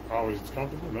always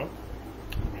comfortable? No.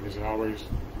 I mean, is it always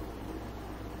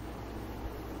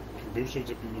conducive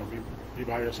to be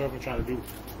by yourself and trying to do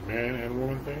man and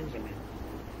woman things? I mean,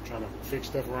 trying to fix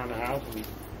stuff around the house. I mean,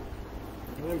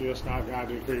 really, that's not God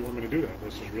didn't create women to do that.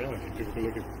 That's just reality. People can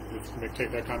look at,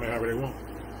 take that comment however they want.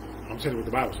 I'm telling you what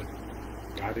the Bible says.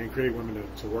 God didn't create women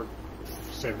to work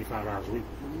 75 hours a week.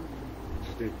 He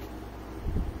just did.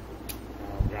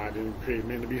 God didn't create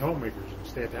men to be homemakers and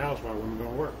stay at the house while women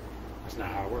don't work. That's not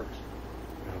how it works.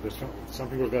 There's some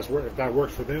people, if that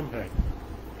works for them, hey,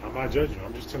 I'm not judging you.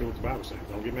 I'm just telling you what the Bible says.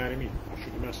 Don't get mad at me. I'll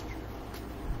shoot the message.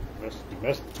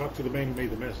 Talk to the man who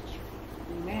made the message.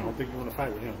 Amen. I don't think you want to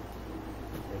fight with him.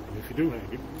 And if you do, hey,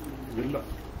 good luck.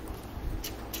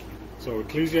 So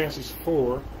Ecclesiastes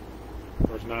 4,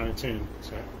 verse 9 and 10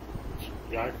 says,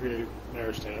 God created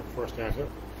marriage to have, for us to have help.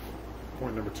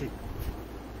 Point number 2.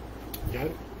 Got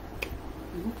it?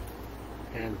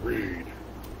 And read.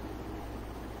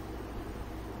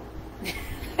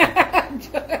 I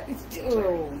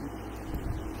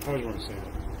always want to say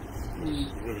that.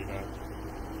 It's really not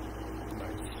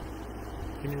nice.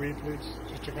 Can you read, please,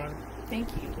 Sister Connie? Thank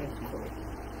you.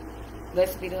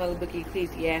 Blessed be the Holy Book of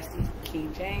Ecclesiastes,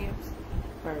 King James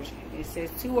Version. It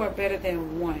says, 2 are better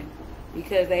than 1,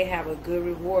 because they have a good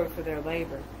reward for their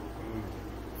labor.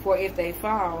 For if they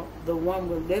fall, the one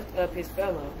will lift up his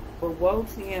fellow. But woe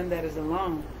to him that is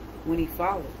alone when he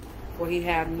falleth, for he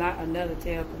have not another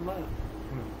to help him up.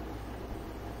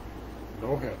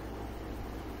 No help.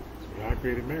 So God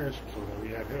created marriage so that we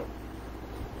have help.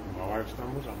 When my wife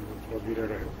stumbles, I'm supposed to be there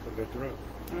to lift her up.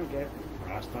 Okay.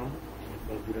 When I stumble, she's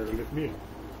supposed to be there to lift me up.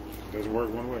 It doesn't work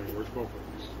one way. It works both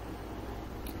ways.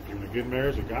 If you're in a good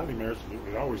marriage, a godly marriage, you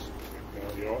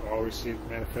always see it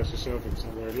manifest itself in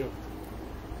some way or the other.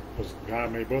 Because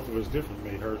God made both of us different. He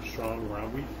made her strong where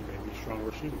I'm weak. He made me strong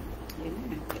where she weak.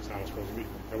 That's how it's supposed to be.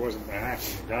 That wasn't an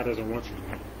accident. God doesn't want you to be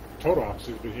total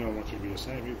opposites, but He don't want you to be the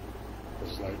same either.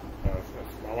 Because it's like, if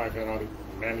my wife had all the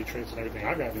manly traits and everything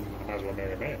I got, then I might as well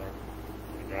marry a man.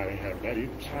 And God ain't having that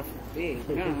either. So. You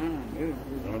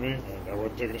know what I mean? I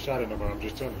wasn't taking a shot at nobody. I'm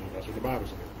just telling you. That's what the Bible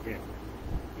says. Again,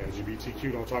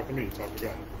 LGBTQ don't talk to me. Talk to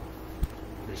God.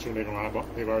 Pretty soon they've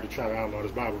already tried to outlaw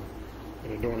this Bible.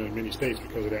 And they're doing it in many states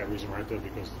because of that reason right there,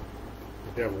 because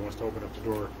the devil wants to open up the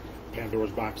door,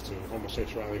 Pandora's box to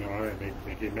homosexuality and all that, and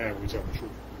they get mad when we tell them the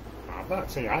truth. I'm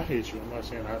not saying I hate you. I'm not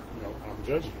saying I'm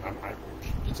judging you. I'm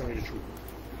just telling you the truth.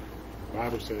 The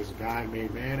Bible says God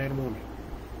made man and woman.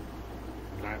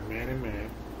 Not man and man,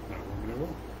 not woman and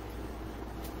woman.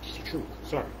 It's the truth.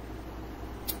 Sorry.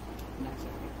 Not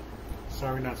sorry.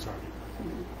 Sorry, not sorry.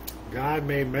 God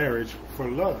made marriage for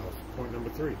love. Point number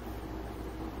 3.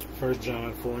 1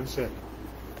 John 4 and 7.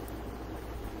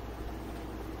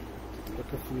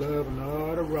 Looking for love in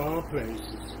all the wrong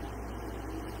places.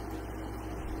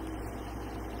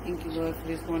 Thank you, Lord, for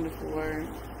this wonderful word.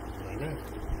 Amen.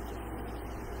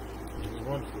 This is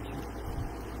wonderful.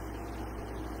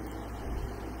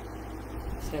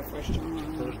 Except 1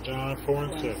 John. 1 John 4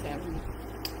 and 7. 7.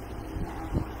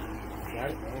 Got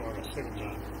it? Oh, I got 2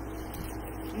 John.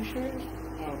 You sure?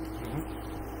 Oh.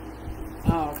 Mm-hmm.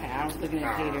 Oh, okay. I was looking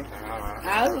at Peter.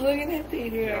 I was looking at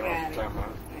Peter. I got it. Time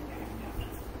out.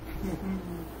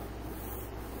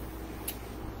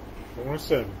 4 and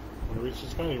 7. Want to read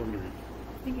this kind? You want me to read it?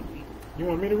 You can read You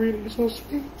want me to read it? You're so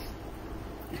sweet.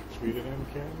 Sweeter than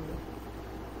candy.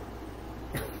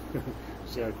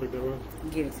 See how quick that was?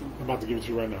 it. Give it to me. I'm about to give it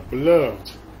to you right now.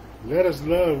 Beloved, let us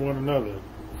love one another,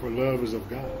 for love is of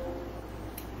God.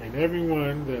 And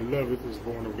everyone that loveth is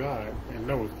born of God and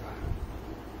knoweth God.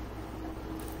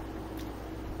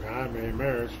 God made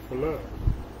marriage for love.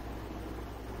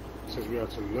 It says we are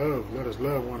to love. Let us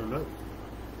love one another.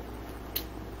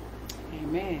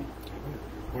 Amen.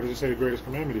 What does it say the greatest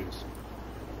commandment is?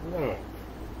 Love.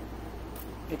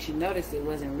 But you notice it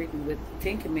wasn't written with the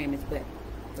 10 Commandments, but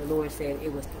the Lord said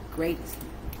it was the greatest.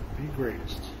 The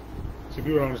greatest. See,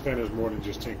 people don't understand there's more than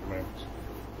just 10 commandments.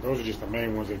 Those are just the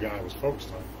main ones that God was focused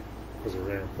on because they're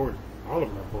very important. All of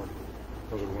them are important.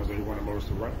 Those are the ones that he wanted Moses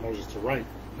to write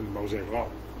in the Mosaic Law.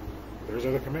 There's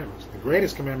other commandments. The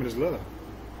greatest commandment is love.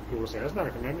 People will say, that's not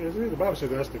a commandment. The Bible says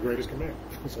that's the greatest commandment.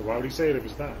 So why would he say it if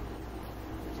it's not?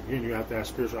 Again, you have to have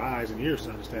spiritual eyes and ears to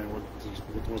understand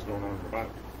what's going on in the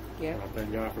Bible. Yeah. And I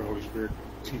thank God for the Holy Spirit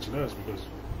teaching us because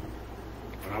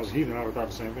when I was a heathen, I would have thought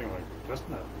the same thing. Like, that's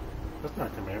not a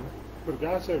commandment. But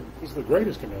God said it's the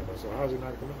greatest commandment, so how is it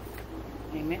not a commandment?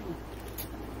 Amen.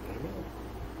 Amen.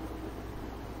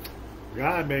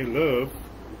 God made love,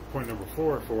 point number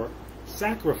 4, for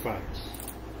sacrifice.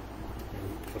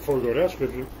 And before we go to that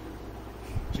scripture,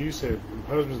 Jesus said,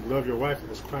 husbands, love your wife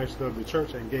as Christ loved the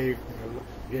church and gave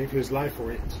his life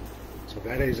for it. So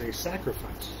that is a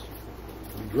sacrifice.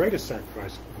 The greatest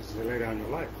sacrifice is to lay down your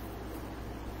life.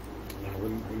 Now,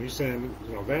 when he's saying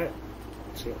that,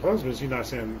 to husbands, he's not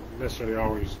saying necessarily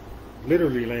always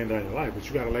literally laying down your life, but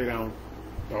you got to lay down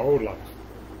the old life.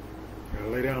 You got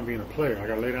to lay down being a player. I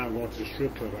got to lay down going to the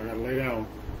strip club. I got to lay down,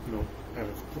 have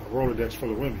a Rolodex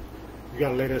full of women. You got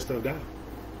to lay that stuff down.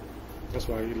 That's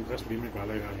what he meant by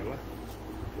lay down your life,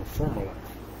 your former life.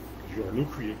 Because you're a new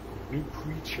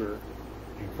creature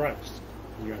in Christ.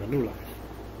 And you got a new life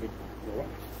with your wife.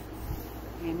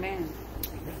 Amen.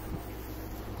 Amen.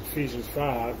 Ephesians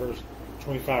 5, verse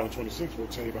 25 and 26 will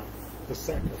tell you about the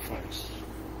sacrifice.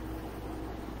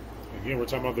 Again, we're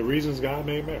talking about the reasons God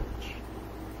made marriage.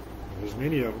 And there's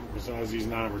many of them besides these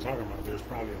 9 we're talking about. There's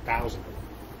probably 1,000 of them.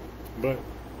 But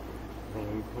we're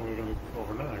only going to go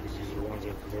over 9 because these are the ones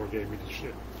that the Lord gave me to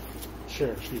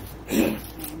share. Excuse me.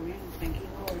 Amen. Thank you,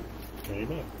 Lord.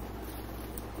 Amen.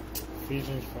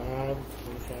 Ephesians 5,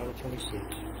 25 and 26.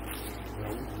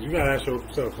 Now, you got to ask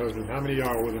yourself, husband, how many of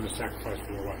y'all are willing to sacrifice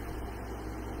for your wife?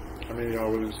 How many of y'all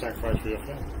are willing to sacrifice for your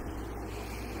family?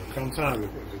 Come time, if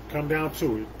it come down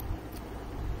to it,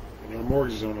 and your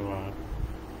mortgage is on the line,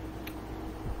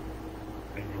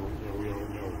 and your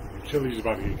utilities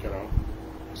about to get cut off,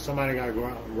 and somebody got to go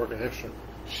out and work an extra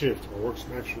shift or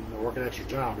work an extra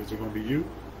job. Is it going to be you,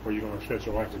 or are you going to expect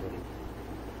your wife to go do it?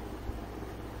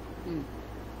 I'm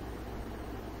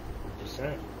just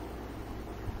saying.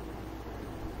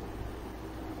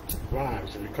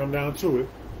 Wives, if you come down to it,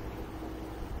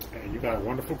 and you got a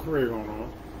wonderful career going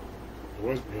on,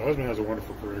 your husband has a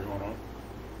wonderful career going on,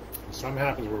 and something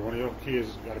happens where one of your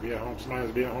kids got to be at home, somebody has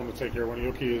to be at home to take care of one of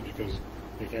your kids because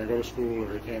they can't go to school or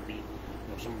they can't be,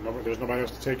 there's nobody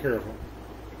else to take care of them.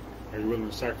 Are you willing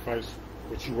to sacrifice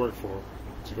what you work for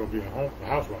to go be a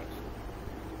housewife?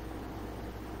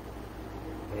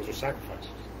 Those are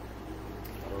sacrifices.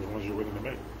 Are those ones you're willing to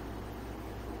make?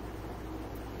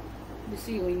 You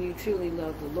see, when you truly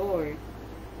love the Lord,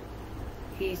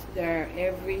 He's there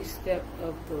every step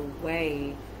of the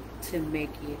way to make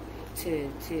it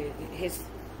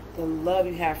the love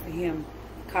you have for Him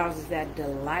causes that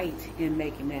delight in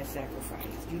making that sacrifice.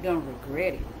 You don't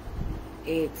regret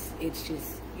it. It's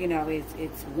just,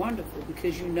 it's wonderful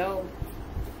because you know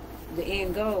the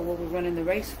end goal, what we're running the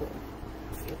race for.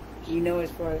 You know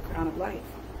it's for the crown of life.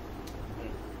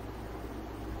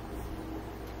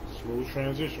 Smooth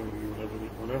transition.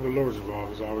 Whenever the Lord's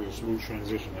involved, it's always a smooth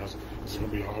transition. It's going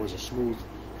to be always a smooth,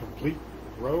 complete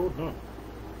road. No.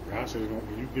 God says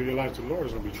when you give your life to the Lord,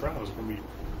 it's going to be trials. It's going to be,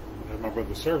 as my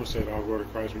brother servant said, all glory to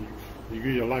Christ. When you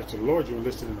give your life to the Lord, you're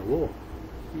enlisted in the war.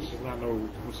 This is not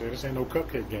this ain't no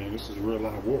cupcake game. This is a real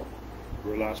live war,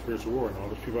 real live spiritual war. And all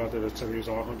those people out there that tell you it's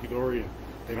all hunky dory and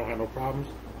they don't have no problems,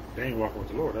 they ain't walking with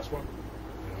the Lord. That's why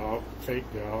they're all fake.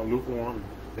 They're all lukewarm.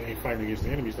 they ain't fighting against the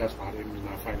enemies, that's why the enemy's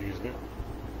not fighting against them.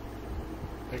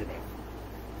 Think about it.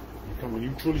 When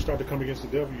you truly start to come against the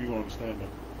devil, you're going to understand that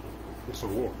it's a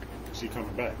war. Is he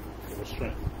coming back? With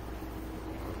strength.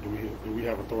 Do we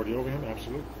have authority over him?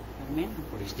 Absolutely. Amen.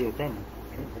 But he's still coming.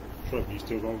 Trust me, he's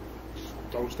still going to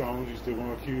throw stones. He's still going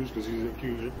to accuse because he's an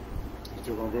accuser. He's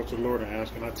still going to go to the Lord and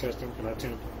ask, can I test him? Can I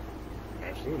tempt him?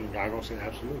 Absolutely. And God going to say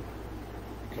absolutely.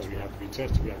 Because we have to be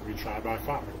tested. We have to be tried by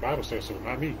fire. The Bible says so,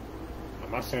 not me.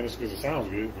 I'm not saying this because it sounds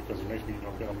good, because it makes me,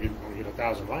 I'm going to get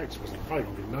 1,000 likes, but I'm probably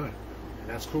going to get none. And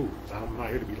that's cool. I'm not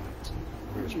here to be liked.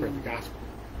 I'm here to spread the gospel.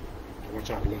 I want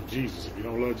y'all to love Jesus. If you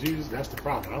don't love Jesus, that's the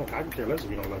problem. I can care less if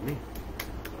you don't love me.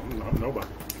 I'm nobody.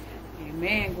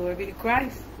 Amen. Glory be to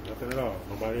Christ. Nothing at all.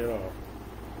 Nobody at all.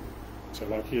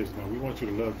 Tell our kids, no, we want you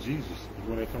to love Jesus.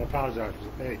 When they come apologize,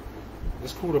 hey,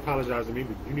 it's cool to apologize to me,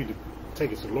 but you need to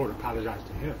take it to the Lord and apologize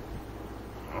to him.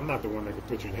 I'm not the one that can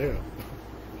put you in hell.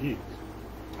 He is.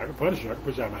 I can punish you. I can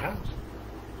put you out of my house.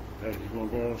 Hey, you're going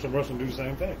to go on somewhere else and do the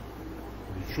same thing.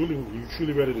 When you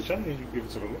truly ready to change, you give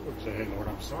it to the Lord and say, hey, Lord,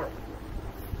 I'm sorry.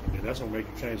 And then that's going to make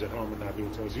you change at home and not do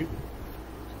it to us either.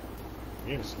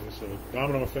 Again, it's a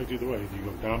domino effect either way. You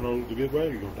go domino the good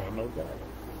way, you go domino the bad way.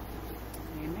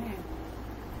 Amen.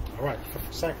 All right,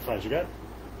 sacrifice, you got it?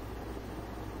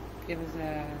 Give us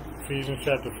a... Ephesians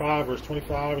chapter 5, verse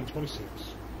 25 and 26.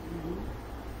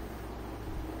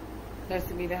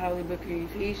 Blessed be the holy book of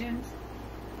Ephesians.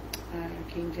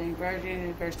 King James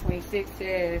Version, verse 26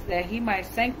 says that he might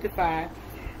sanctify,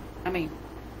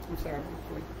 it's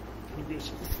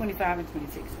 25 and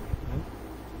 26.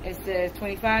 It says,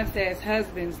 25 says,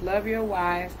 husbands, love your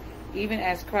wives, even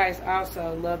as Christ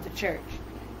also loved the church,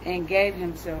 and gave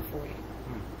himself for it,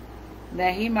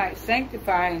 that he might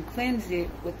sanctify and cleanse it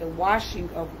with the washing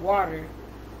of water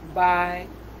by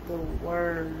the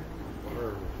word.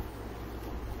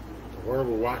 The word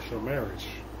will wash your marriage.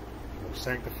 It will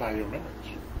sanctify your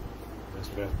marriage. That's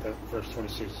what that verse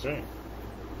 26 is saying.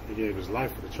 He gave his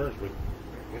life for the church, but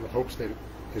in the hopes that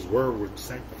his word would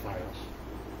sanctify us.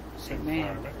 Sanctify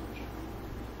our marriage.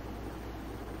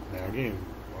 Now again,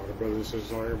 all the brothers and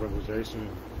sisters on here, Brother Jason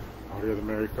and all the other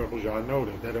married couples, y'all know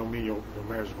that don't mean your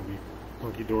marriage is going to be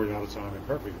hunky-dory all the time and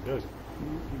perfect. It doesn't.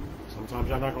 Sometimes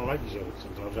y'all not going to like each other.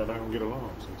 Sometimes y'all not going to get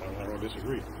along. Sometimes y'all going to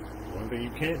disagree. The one thing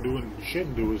you can't do and you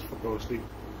shouldn't do is go to sleep,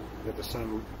 let the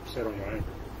sun set on your anger,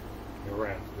 your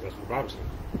wrath, because that's what the Bible says.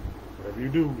 Whatever you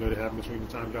do, let it happen between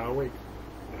the times y'all awake.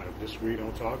 Disagree,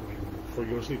 don't talk, and before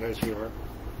you go to sleep, hey, sweetheart,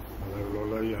 I love you, Lord,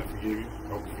 love you, I forgive you, I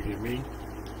hope you forgive me.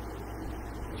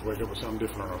 Let's wake up with something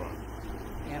different on our mind.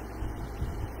 Yep.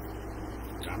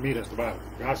 Not me, that's the Bible.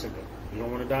 God said that. You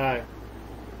don't want to die,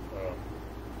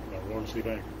 going to sleep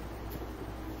angry.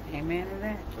 Amen to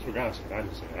that. That's what God said. I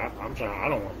didn't say it. I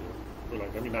don't want to do it. We're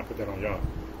like, let me not put that on y'all.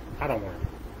 I don't want to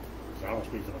do it. So I don't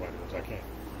speak for nobody else. I can't.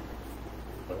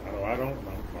 But I know I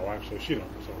don't. My wife says she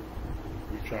don't. So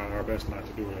we try our best not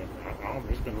to do it. And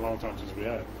it's been a long time since we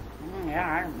had it.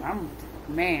 Yeah, I'm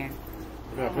man.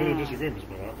 We have plenty of disagreements,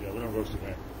 but we don't go to sleep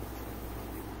angry.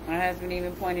 My husband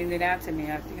even pointed it out to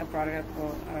me. I think I brought it up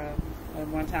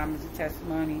one time as a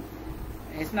testimony.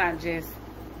 It's not just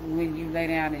when you lay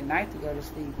down at night to go to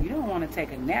sleep. You don't want to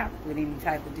take a nap with any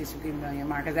type of disagreement on your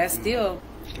mind, because that's still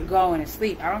going to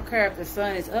sleep. I don't care if the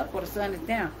sun is up or the sun is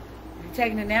down. If you're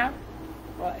taking a nap,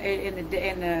 well, in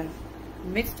the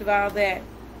midst of all that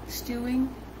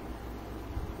stewing,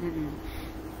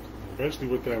 Basically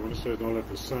with that, when it says don't let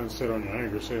the sun set on your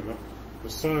anger, it says the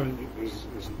sun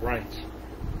is bright.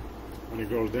 When it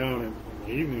goes down in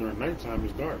the evening or at nighttime,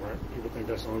 it's dark, right? People think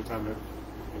that's the only time that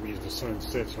it means the sun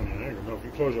sets on your anger. No, if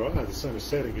you close your eyes, the sun is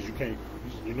setting because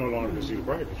you no longer can see the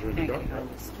brightness. You're in the dark, right?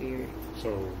 So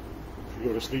if you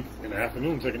go to sleep in the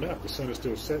afternoon, take a nap, the sun is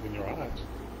still set in your eyes.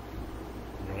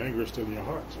 Your anger is still in your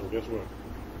heart. So guess what?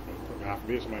 God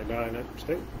forbid somebody die in that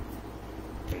state.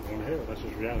 They're going to hell. That's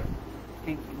just reality.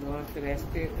 Thank you, Lord, for that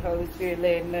Holy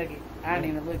Spirit-led nugget. I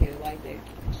didn't even look at it like that.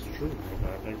 It's true.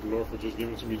 I thank the Lord for just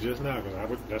giving it to me just now,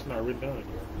 because that's not written down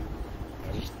anywhere.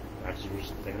 I actually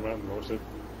was thinking about it, and the Lord said,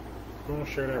 go and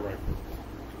share that right quick.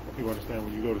 Let people understand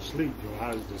when you go to sleep, your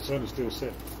eyes, the sun is still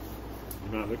set.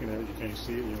 You're not looking at it, you can't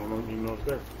see it, you don't even know it's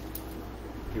there.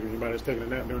 If anybody that's taking a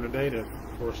nap during the day, that,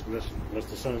 of course, unless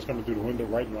the sun is coming through the window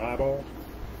right in your eyeballs,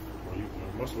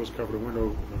 most of us cover the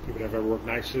window. People that have ever worked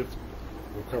night shift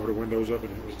will cover the windows up,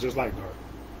 and it's just like dark.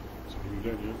 So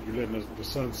you're letting the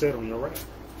sun set on your wrath.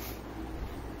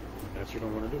 And that's what you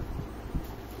don't want to do.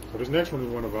 So this next one is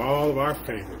one of all of our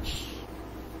favorites.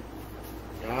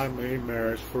 God made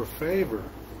marriage for favor.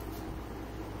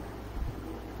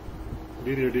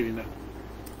 Did he or did he not?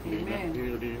 Did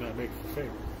he or did he not make it for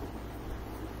favor?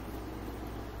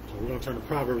 So we're going to turn to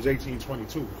Proverbs 18:22.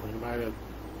 For anybody that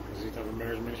has any type of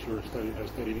marriage ministry or has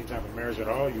studied any type of marriage at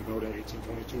all, you know that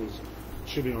 18:22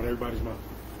 should be on everybody's mouth.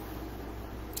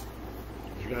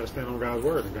 You got to stand on God's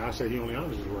word, and God said He only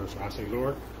honors His word. So I say,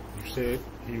 Lord, you said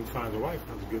He who finds a wife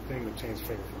finds a good thing that obtains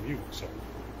favor from you. So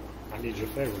I need your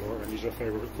favor, Lord. I need your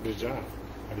favor for this job.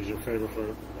 I need your favor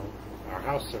for our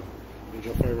house selling. I need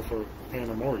your favor for paying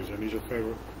the mortgage. I need your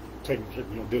favor taking,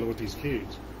 dealing with these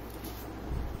kids.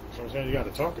 So I'm saying you got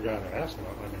to talk to God and ask Him.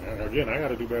 I mean, again, I got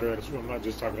to do better at it too. I'm not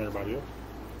just talking to everybody else.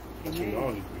 That's what we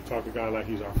all need. We talk to God like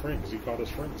He's our friend, because He called us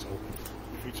friends. So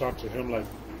if you talk to Him like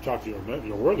you talk to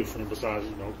your worldly friend, besides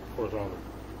of course, all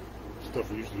the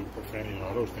stuff we used to do, profanity and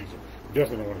all those things, we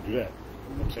definitely don't want to do that.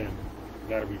 I'm saying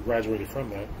now that we graduated from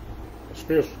that, the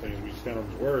spiritual things, we stand on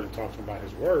His word and talk to Him about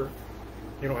His word.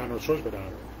 He don't have no choice but to honor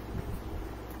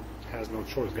it. Has no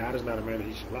choice. God is not a man that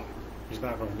He should lie. He's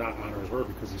not going to not honor His word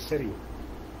because He said He would.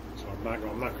 So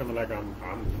I'm not coming like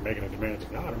I'm making a demand to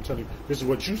God. I'm telling you, this is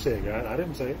what you said, God. I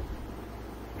didn't say it.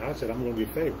 God said I'm going to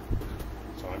get favor.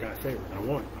 So I got favor, and I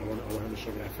want Him to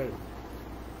show me that favor.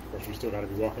 Of course, we still got to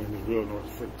be walking in His will in order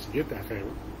to get that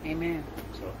favor. Amen.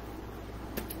 So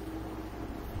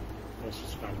that's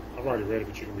just I've already read it,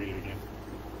 but you can read it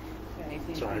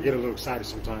again. Sorry, I get a little excited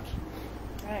sometimes.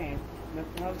 Right.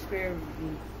 Let the Holy Spirit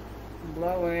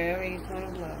blow wherever He's going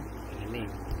to blow.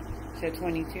 Amen. Said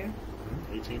 22.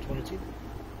 18:22.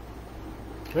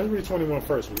 Let's read 21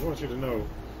 first. We want you to know.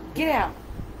 Get out.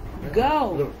 Okay?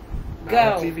 Go. Look, Go.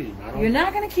 Not on TV, not on, You're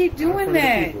not going to keep doing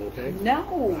that. People, okay?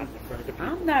 No. Not in front of the people.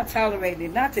 I'm not tolerating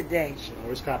it. Not today. She's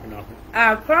always copying off me.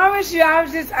 I promise you,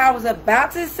 I was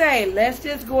about to say, let's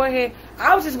just go ahead.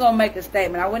 I was just going to make a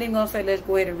statement. I wasn't even going to say, let's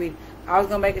go ahead and read it. I was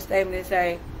going to make a statement and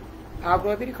say, all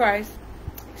glory be to Christ.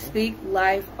 Speak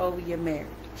life over your marriage.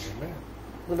 Amen.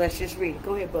 Well, let's just read it.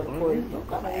 Go ahead, Brother Corey. Go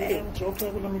ahead. Okay,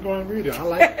 well, let me go ahead and read it. I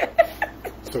like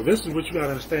it. So this is what you got to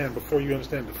understand before you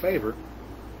understand the favor.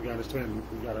 You got to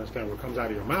understand what comes out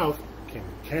of your mouth can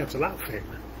cancel out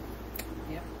favor.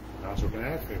 Yep. And also can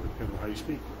add favor, depending on how you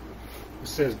speak. It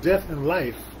says, death and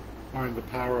life are in the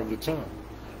power of the tongue,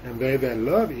 and they that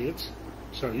love it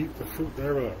shall eat the fruit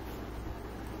thereof.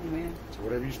 Amen. So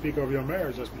whatever you speak over your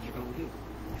marriage, that's what you're going to get.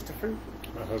 That's the fruit.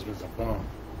 My husband's a bum.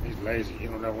 He's lazy. He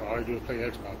don't know. All he do is play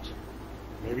Xbox.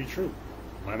 Maybe true.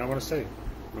 Might not want to say it.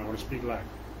 Might want to speak life.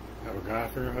 Have a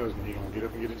God-fearing husband. He's going to get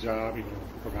up and get a job. He's going to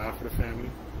provide for the family.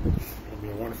 He's going to be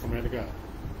a wonderful man to God.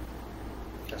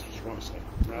 That's what you want to say.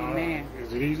 Amen.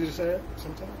 Is it easy to say it?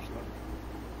 Sometimes.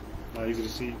 No. Not easy to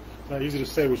see. It's not easy to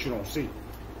say what you don't see.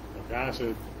 But God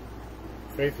said,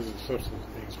 faith is the substance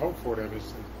of things hoped for, that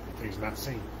is things not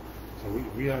seen. So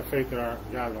we have faith that our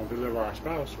God will deliver our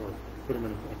spouse or put them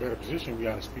in a better position. We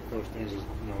got to speak those things as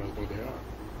though they are.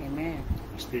 Amen.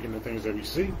 We speaking the things that we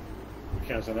see. We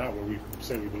cancel out what we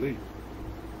say we believe.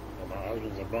 My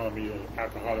husband's a bum. He's an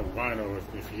alcoholic wino.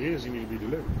 If he is, he needs to be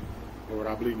delivered. Lord,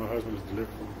 I believe my husband is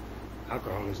delivered from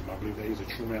alcoholism. I believe that he's a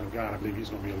true man of God. I believe he's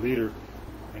going to be a leader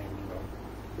and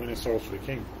winning souls for the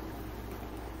kingdom.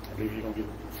 I believe he's going to get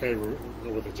favor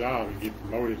with the job and get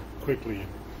promoted quickly and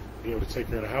be able to take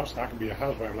care of the house. I can be a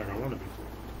housewife like I want to be.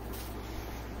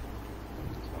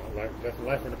 So, death and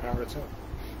life in the power of the tongue.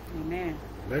 Amen.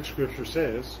 The next scripture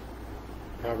says,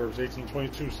 Proverbs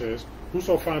 18:22 says,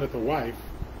 whoso findeth a wife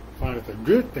findeth a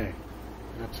good thing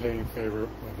and obtain favor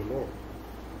of the Lord.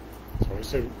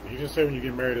 So he didn't say when you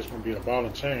get married it's going to be a ball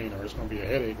and chain or it's going to be a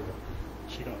headache or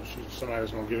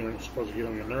somebody's going to supposed to get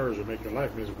on your nerves or make your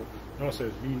life miserable. No, it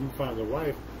says he who finds a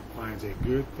wife finds a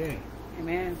good thing.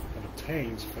 Amen. And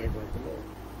obtains favor of the Lord.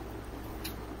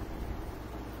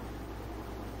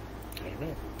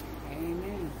 Amen.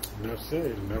 Amen. Enough said,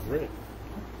 enough read.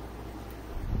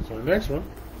 So the next one,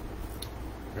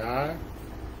 God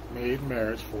made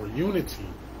marriage for unity.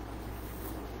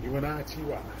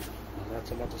 U-N-I-T-Y. I'm not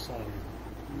talking about the song.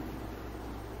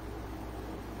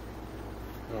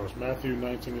 No, it's Matthew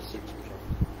 19:6.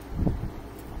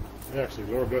 Actually,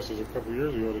 Lord bless us a couple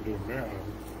years ago to do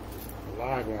a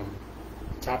live on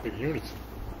the topic unity.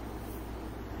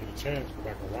 Get a chance, go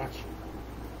back and watch.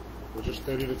 We'll just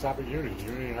study the topic unity.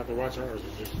 You don't even have to watch ours.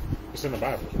 It's in the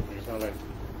Bible. It's not like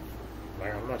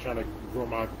I'm not trying to grow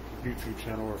my YouTube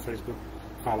channel or Facebook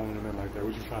following and anything like that.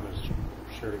 We're just trying to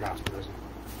share the gospel. If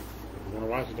you want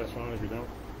to watch it, that's fine. If you don't,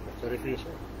 study for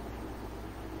yourself.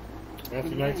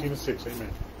 Matthew 19:6. Amen.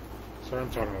 Sorry,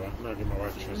 I'm talking a lot. I'm not getting my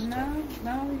wife a chance to talk.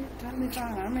 No, you're totally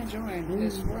fine. I'm enjoying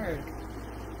this word.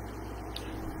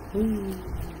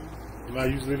 I'm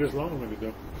not usually this long-winded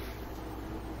though,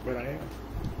 but I am.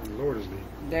 And the Lord is leading.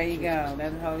 There you go.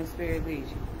 That's the Holy Spirit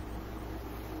leads you.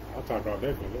 I'll talk all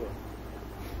day for the Lord.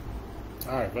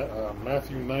 All right,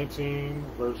 Matthew 19,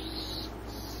 verse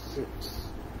 6.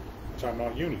 We're talking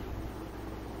about unity.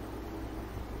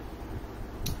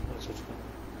 That's what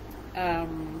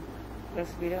you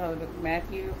Let's read the whole book.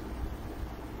 Matthew,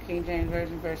 King James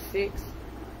Version, verse 6.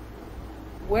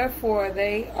 Wherefore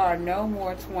they are no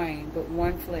more twain, but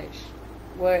one flesh.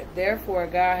 What therefore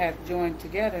God hath joined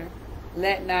together,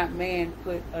 let not man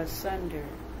put asunder.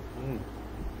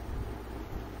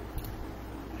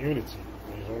 Unity.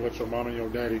 You don't let your mama and your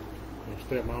daddy, your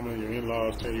stepmama and your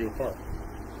in-laws tear you apart.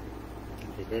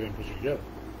 Because they didn't put you together.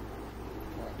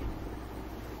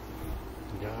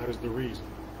 God is the reason.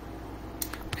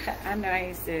 I know I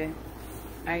used to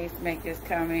make this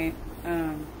comment.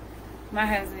 My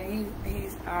husband,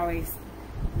 he's always,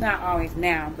 not always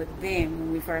now, but then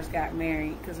when we first got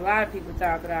married, because a lot of people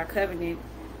thought that our covenant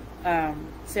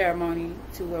ceremony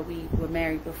to where we were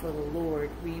married before the Lord,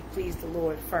 we pleased the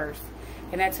Lord first.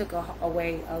 And that took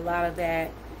away a lot of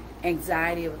that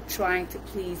anxiety of trying to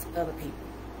please other people.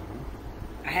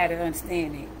 I had to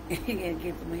understand it and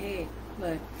get to my head.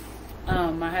 But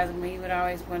my husband, he would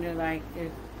always wonder, like,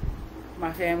 if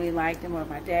my family liked him or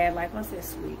my dad liked him. I said,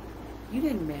 sweet, you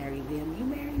didn't marry them, you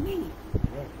married me.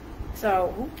 Right.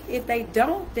 So if they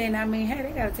don't, then, I mean, hey,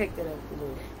 they got to take that up with the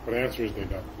Lord. But the answer is they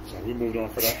don't. So we moved on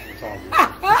for that. It's all good.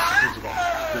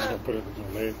 We're just going to put it,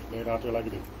 lay it out there like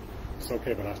it is. It's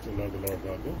okay, but I still love the Lord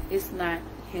God. It's not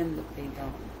him that they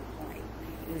don't like.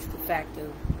 It's the fact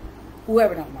of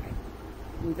whoever don't like.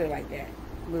 We put it like that.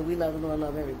 But we love the Lord,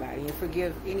 love everybody, and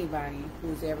forgive anybody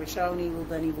who's ever shown evil,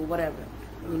 done evil, whatever.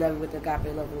 We love it with the agape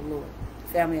love of the Lord.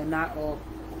 Family or not, or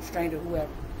stranger, whoever.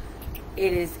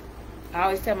 It is, I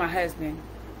always tell my husband,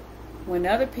 when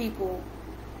other people,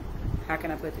 how can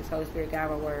I put this? Holy Spirit,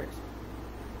 guide my words.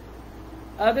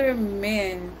 Other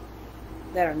men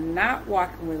that are not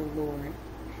walking with the Lord,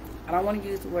 I don't want to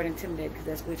use the word intimidate because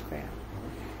that's witchcraft.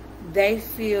 They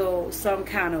feel some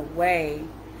kind of way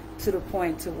to the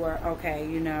point to where, okay,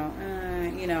 you know,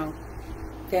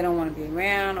 they don't want to be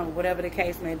around or whatever the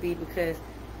case may be, because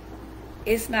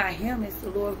it's not him, it's the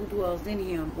Lord who dwells in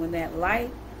him. When that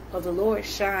light of the Lord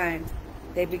shines,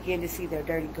 they begin to see their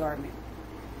dirty garment.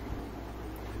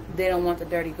 They don't want the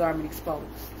dirty garment exposed.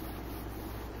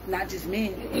 Not just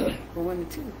men, but women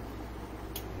too.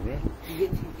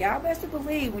 Y'all best to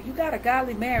believe, when you got a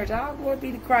godly marriage, all glory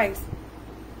be to Christ,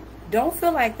 don't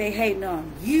feel like they hating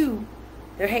on you.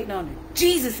 They're hating on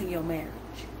Jesus in your marriage.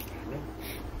 Amen.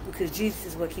 Because Jesus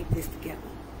is what keeps this together.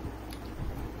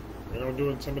 They don't do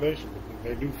intimidation, but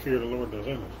they do fear the Lord that's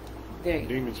in us.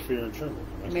 Demons fear and tremble.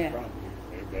 That's the problem.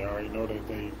 They already know that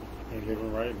they ain't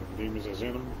living right, and the demons that's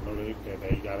in them know that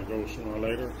they got to go sooner or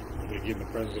later. When they get in the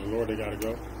presence of the Lord, they got to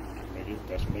go.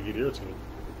 That's when they get irritated.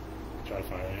 They try to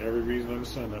find every reason under the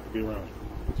sun not to be around you.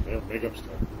 So they'll make up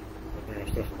stuff. They'll bring up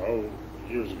stuff from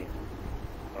years ago.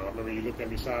 I remember you looked at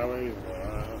me sideways, and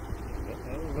I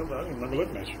didn't remember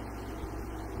looking at you.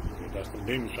 That's the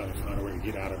demons trying to find a way to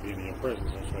get out of being in your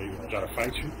presence. That's why they're going to try to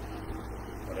fight you,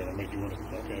 or they're going to make you want to,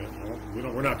 okay,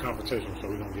 we're not confrontational, so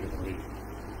we don't get it and leave.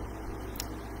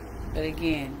 But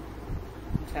again,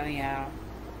 I'm telling y'all,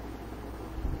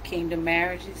 kingdom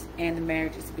marriages and the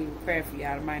marriages to be prepared for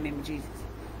y'all in my name of Jesus.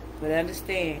 But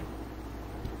understand,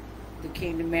 the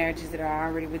kingdom marriages that are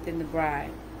already within the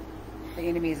bride, the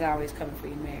enemy is always coming for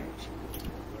your marriage.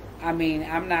 I mean,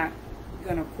 I'm not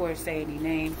going to, of course, say any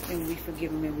names, and we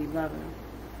forgive him and we love him.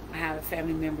 I have a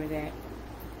family member that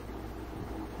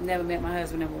never met my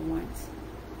husband ever once,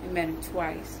 and met him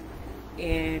twice.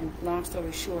 And long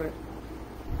story short,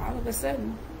 all of a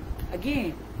sudden,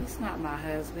 again, it's not my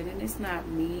husband and it's not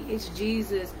me, it's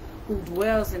Jesus who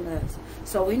dwells in us.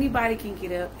 So anybody can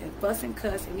get up and fuss and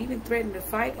cuss and even threaten to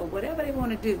fight or whatever they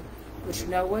want to do. But you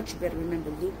know what? You better remember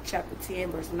Luke chapter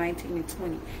 10, verse 19 and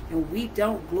 20. And we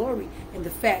don't glory in the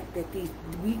fact that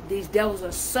these devils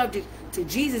are subject to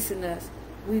Jesus in us.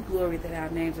 We glory that our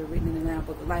names are written in the Lamb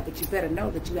Book of Life. But you better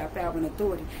know that you have power and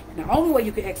authority. And the only way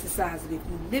you can exercise it is if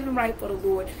you're living right for the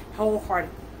Lord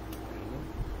wholeheartedly.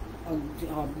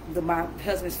 My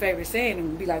husband's favorite saying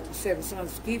would be like the 7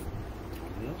 sons of Sceva.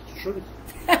 That's true.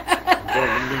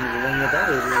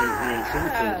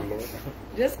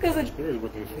 Just because of spirit is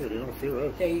what they fear. They don't fear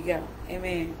us. There you go.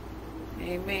 Amen.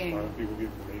 Amen. A lot of people get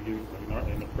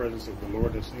in the presence of the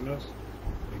Lord that's in us,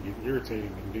 they get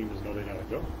irritated, and demons know they gotta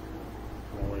go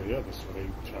one way or the other. So they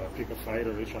try to pick a fight,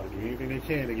 or they try to do anything they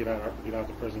can to get out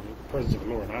the presence of the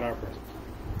Lord, not our presence.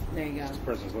 There you go. It's His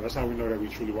presence. Well, that's how we know that we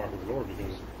truly walk with the Lord,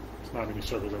 because it's not any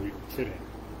circles that we fit in.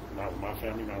 Not with my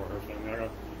family, not with her family.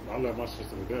 I love my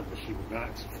sister to death, but she would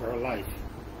not, for her life,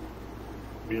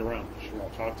 be around me. She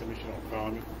won't talk to me. She won't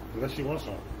call me unless she wants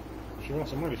something. she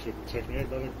wants some money, she'll text me, hey,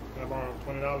 brother, can I borrow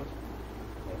 $20?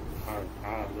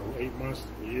 I'll go 8 months,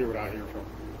 a year without hearing from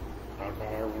her. I'll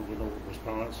call her, won't get no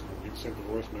response, get sent the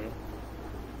voicemail.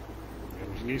 And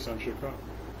when she needs something, she'll call.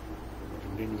 But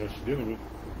the demons that she's dealing with,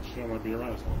 she don't want to be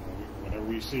around us. Whenever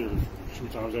we see her, a few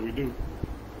times that we do,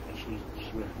 and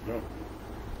she's ready to go.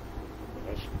 But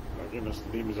that's, again, that's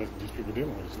the demons that these people are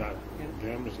dealing with. It's not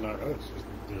them, it's not us.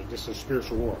 This is a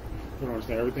spiritual war. You don't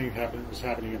understand, everything is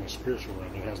happening in the spiritual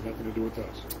realm. It has nothing to do with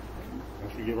us.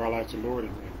 Once we give our life to the Lord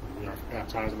and we are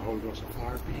baptized in the Holy Ghost and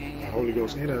fire, the Holy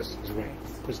Ghost in us is what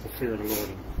puts the fear of the Lord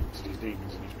into these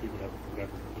demons and these people that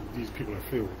these people are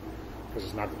filled with. Because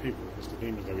it's not the people, it's the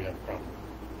demons that we have a problem with.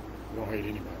 We don't hate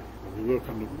anybody. But we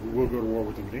will go to war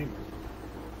with them demons.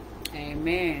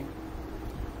 Amen.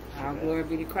 Our glory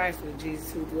be to Christ, for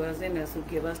Jesus who dwells in us, who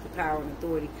give us the power and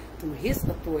authority through his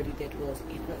authority that dwells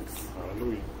in us.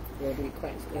 Hallelujah. Glory be to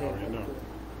Christ. Go ahead. Know.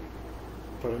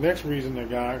 So the next reason that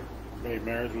God made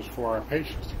marriage was for our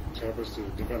patience, to help us to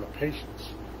develop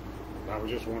patience. Not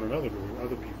with just one another, but with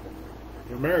other people.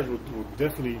 Your marriage will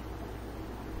definitely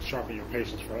sharpen your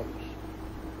patience for others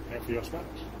and for your spouse.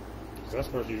 Because that's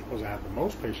the person you're supposed to have the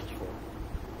most patience for.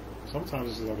 Sometimes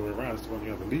it's the other way around. It's the one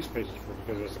you have the least patience for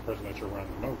because that's the person that you're around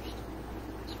the most.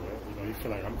 So, you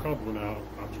feel like I'm comfortable now.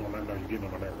 I'm just going to let them know you're getting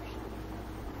on my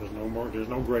nerves. There's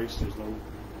no grace. There's no,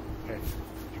 hey,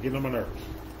 you're getting on my nerves.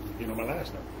 You're getting on my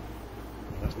last nerve.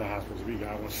 And that's not how it's supposed to be.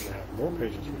 God wants you to have more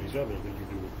patience with each other than you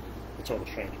do with a total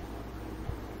stranger.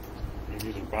 And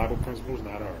these are Bible principles,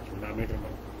 not ours. We're not making them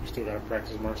up. We still got to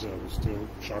practice them ourselves. We're still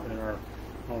sharpening our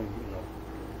own,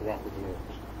 walk with the Lord.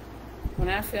 When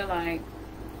I feel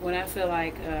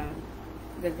like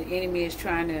that the enemy is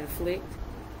trying to afflict,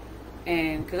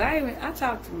 and because I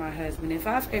talk to my husband, if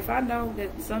I know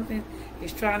that something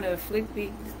is trying to afflict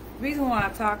me, the reason why I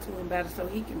talk to him about it so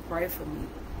he can pray for me,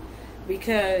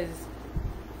 because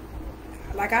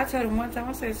like I told him one time,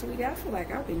 I said, sweetie, I feel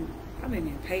like I've been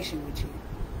impatient with you,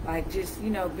 like just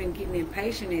been getting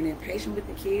impatient with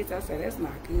the kids. I said, that's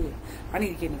not good. I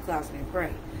need to get in the closet and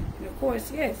pray. And of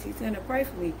course, yes, he's going to pray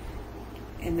for me,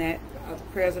 and that the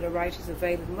prayers of the righteous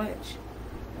availeth much.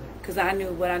 Because I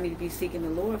knew what I need to be seeking the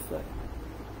Lord for.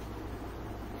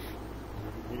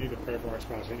 We need to pray for our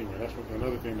spouse anyway. That's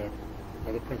another thing,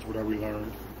 another principle that we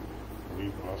learned.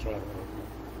 We also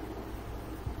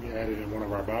we added in one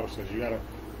of our Bible studies. We gotta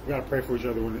pray for each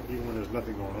other even when there's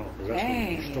nothing going on. Because that's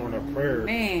when you're storing up prayer.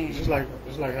 It's just like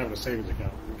having a savings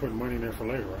account. You're putting money in there for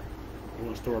later, right? You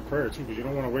want to store up prayer too, because you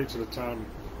don't want to wait till the time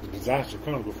the disaster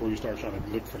comes before you start trying to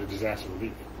look for the disaster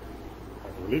relief.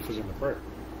 Like the relief is in the prayer.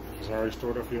 If it's already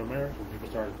stored up for your marriage, when people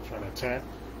start trying to attack,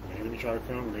 when the enemy try to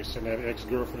come, when they send that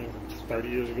ex-girlfriend from 30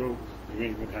 years ago, you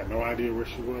ain't even had no idea where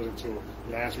she was until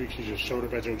last week she just showed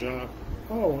up at your job.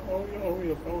 Trying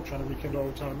to rekindle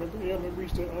old time. Remember we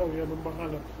used to, remember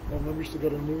behind remember we used to go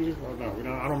to the movies? Well,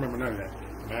 no, I don't remember none of that.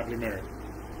 I'm happily married.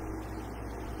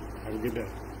 Have a good day.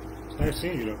 It's nice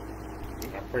seeing you though.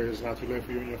 I pray it's not too late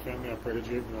for you and your family. I pray that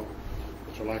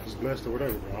that your life is blessed or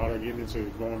whatever. All they're getting into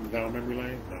going down memory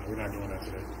lane. No, we're not doing that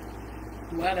today.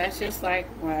 Well, that's just like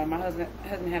my husband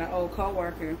had an old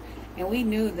co-worker, and we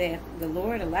knew that the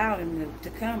Lord allowed him to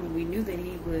come, and we knew that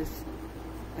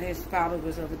his father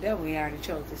was of the devil. He already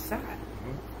chose his side.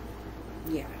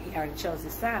 Mm-hmm. Yeah, he already chose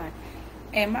his side.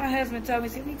 And my husband told me,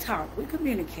 see, we talk, we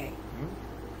communicate.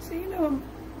 Mm-hmm. So,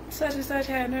 such and such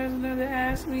had nerves enough to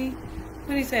ask me.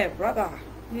 When he said, brother,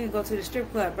 you need to go to the strip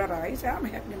club, brother. He said, I'm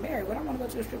happy to marry. What I want to go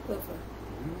to the strip club for?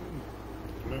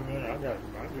 I got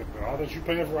all that you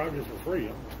paying for, I get for free.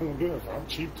 I'm doing it. I'm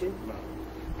cheap too. No,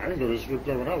 I didn't go to the strip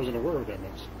club when I was in the world that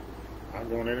much. I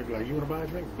go in there and be like, you want to buy a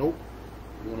drink? Nope.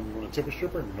 You want to tip a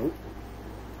stripper? Nope.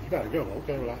 You got to go.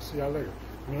 Okay, well, I'll see y'all later.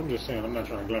 I'm just saying, I'm not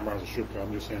trying to glamorize a strip club.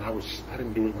 I'm just saying, I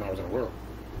didn't do it when I was in the world.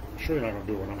 I'm surely not going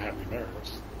to do it when I'm happily married.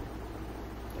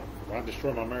 If I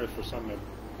destroy my marriage for something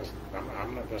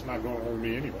that's not going on with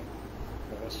me anyway.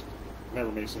 That's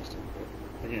never made sense to me.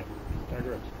 But again,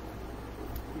 digress.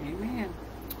 Amen.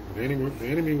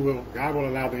 God will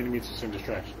allow the enemy to send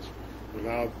distractions. Will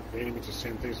allow the enemy to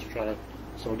send things to try to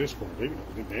sow discord.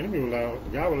 God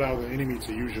will allow the enemy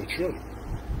to use your children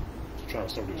to try to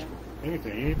sow discord.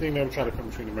 Anything that will try to come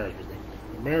between the marriage.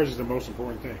 The marriage is the most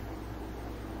important thing.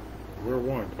 We're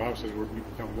one. The Bible says we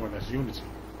become one. That's unity.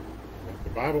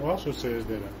 The Bible also says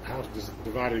that a house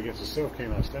divided against itself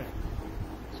cannot stand.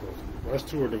 So if us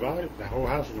two are divided, the whole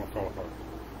house is going to fall apart.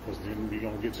 Because then we're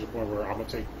going to get to the point where I'm going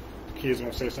to take, the kids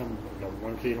going to say something,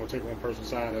 one kid going to take one person's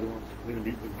side, the other one, then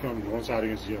it becomes one side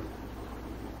against the other.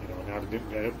 Now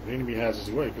the enemy has his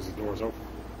way because the door is open.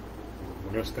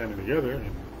 When they're standing together,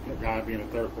 and God being a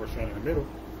third force standing in the middle,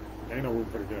 there ain't no room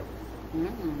for the devil.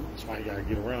 That's why you got to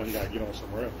get around. You got to get on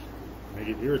somewhere else. And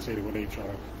they get irritated when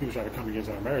people try to come against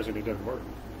our marriage and it doesn't work.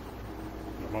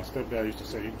 You know, my stepdad used to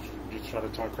say, you try to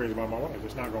talk crazy about my wife.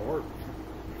 It's not going to work.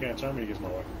 You can't turn me against my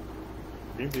wife.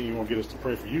 Anything you want to get us to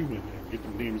pray for you and get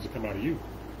them demons to come out of you.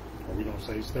 Or we're gonna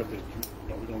say stuff that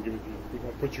we're gonna give it. We're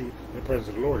gonna put you in the presence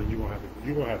of the Lord, and you're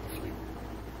gonna have to flee.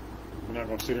 We're not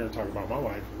gonna sit here and talk about my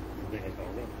life and think it's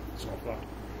gonna go. It's gonna fly.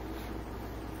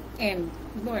 And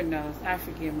Lord knows, I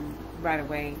forgive him right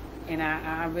away, and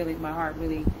I really, my heart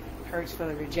really hurts for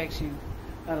the rejection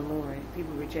of the Lord.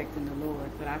 People rejecting the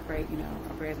Lord, but I pray,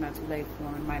 I pray it's not too late for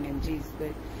him in my name of Jesus.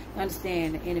 But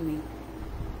understand, the enemy.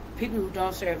 People who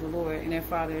don't serve the Lord and their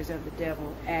father is of the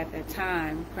devil, at that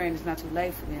time, praying it's not too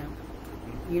late for them.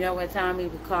 You know what time he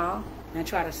would call and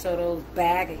try to sow those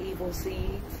bag of evil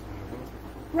seeds?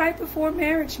 Right before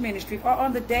marriage ministry, or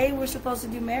on the day we're supposed to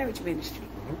do marriage ministry.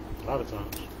 A lot of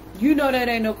times. You know that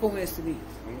ain't no coincidence.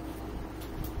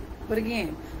 But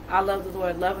again, I love the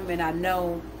Lord, love him, and I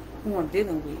know who I'm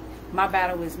dealing with. My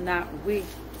battle is not with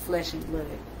flesh and blood.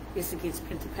 It's against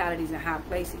principalities and high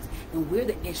places. And we're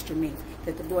the instruments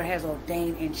that the Lord has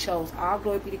ordained and chose. All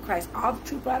glory be to Christ, all the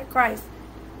true bride of Christ,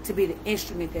 to be the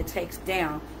instrument that takes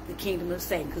down the kingdom of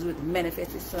Satan, because we're the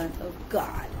manifested sons of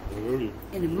God. Hallelujah.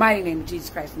 In the mighty name of Jesus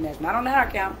Christ of Nazareth. Not on our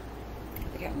account,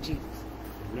 the account of Jesus.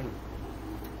 Amen.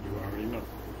 You already know.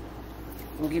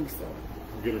 Don't give me a story.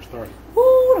 Don't get her started.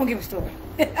 Woo, don't give me a story.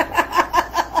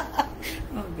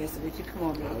 I'm messing with you. Come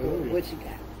on, man. Hallelujah. What you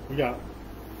got? We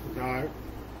got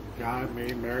God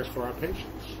made marriage for our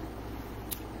patience.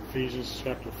 Ephesians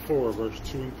chapter 4, verse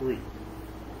 2 and 3.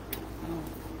 Oh.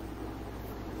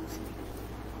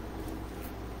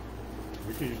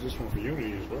 We can use this one for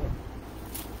unity as well.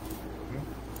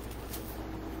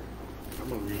 I'm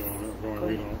going to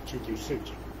read on 2 through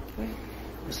 6.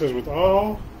 It says, with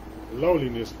all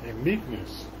lowliness and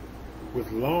meekness,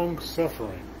 with long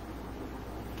suffering,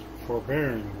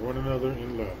 forbearing one another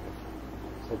in love.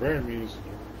 Forbearing means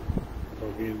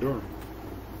supposed to be enduring.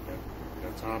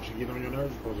 That time she get on your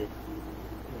nerves, supposed to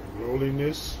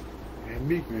lowliness and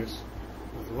meekness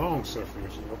with long suffering.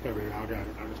 So, okay, baby, I got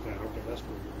it. I understand. Okay, that's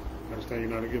cool. I understand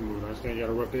you're not in a good mood. I understand you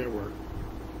got a rough day at work.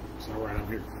 It's all right. I'm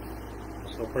here.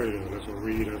 Let's go pray together. Let's go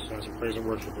read. Let's have some praise and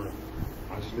worship. But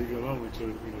I'll just leave you alone until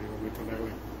you want me to come back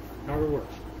later. How it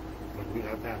works. But we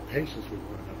have to have patience with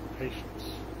one another. Patience.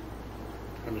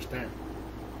 Understand.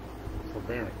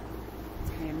 Forbearing.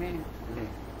 Amen. Amen.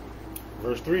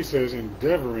 Verse 3 says,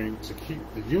 endeavoring to keep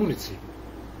the unity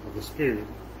of the Spirit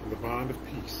in the bond of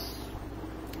peace.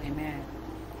 Amen.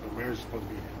 So marriage is supposed to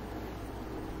be,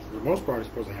 for the most part, it's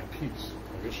supposed to have peace.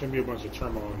 Like, there shouldn't be a bunch of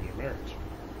turmoil in your marriage.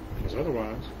 Because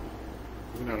otherwise,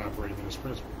 you're not operating in this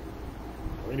principle.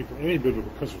 Or any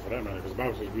biblical principle for that matter, because the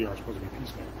Bible says we are supposed to be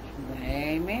peacemakers.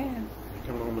 Amen. You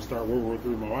coming home and start World War III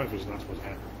with my wife is not supposed to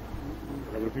happen.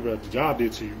 Whatever the people at the job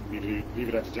did to you, you need to leave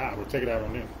it at the job or take it out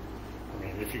on them. I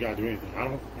mean, if you got to do anything. I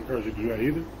don't encourage you to do that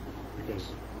either,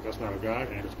 because that's not of God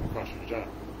and it's going to cost you your job.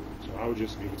 So I would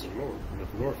just leave it to the Lord. And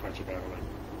if the Lord fights your battle like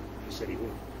he said he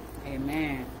would.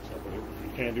 Amen. So, but if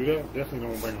you can't do that, definitely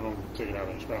don't bring it home and take it out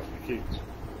on your spouse and your kids.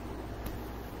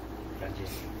 That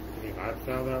just, I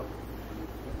found out,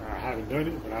 I haven't done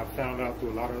it, but I've found out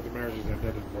through a lot of other marriages that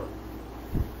doesn't work.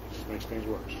 It just makes things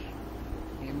worse.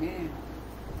 Amen.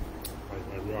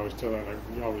 Like we always tell,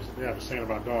 they have a saying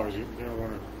about dogs.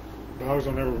 Dogs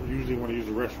don't ever usually want to use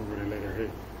the restroom where they lay their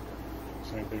head.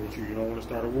 Same thing with you. You don't want to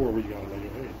start a war where you got to lay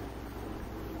your head.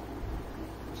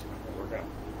 It's not going to work out.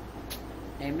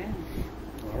 Amen.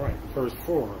 All right. Verse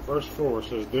 4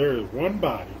 says, there is one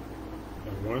body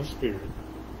and one spirit,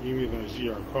 even as ye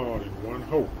are called in one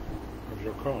hope of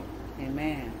your calling.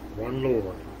 Amen. One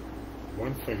Lord,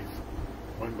 one faith,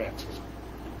 one baptism.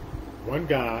 One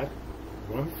God,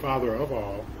 one Father of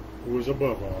all, who is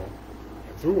above all,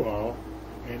 and through all,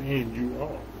 and in you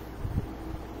all.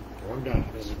 One God.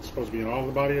 This is supposed to be in all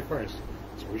the body of Christ.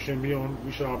 So we should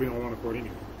all be on one accord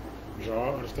anyway. We should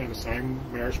all understand the same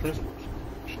marriage principles.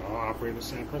 We should all operate the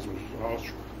same principles.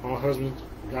 All husbands,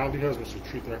 godly husbands, should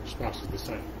treat their spouses the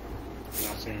same. I'm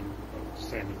not saying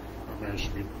our marriage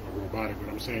should be robotic, but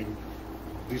I'm saying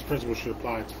these principles should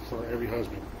apply for every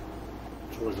husband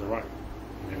towards their wife,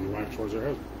 and every wife towards their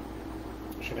husband.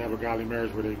 We shouldn't have a godly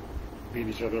marriage where they beat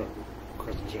each other up,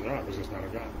 cussing each other out, because that's not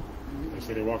of God. They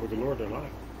say they walk with the Lord, they're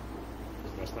lying.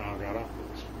 That's not how God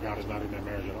operates. God is not in that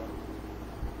marriage at all.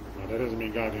 Now, that doesn't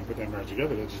mean God didn't put that marriage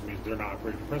together. That just means they're not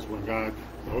operating the principle, and God,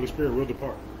 the Holy Spirit, will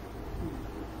depart.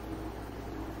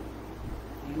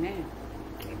 Amen.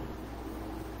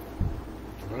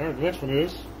 All right, the next one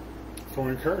is for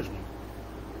encouragement.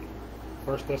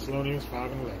 1 Thessalonians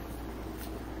 5 and 11.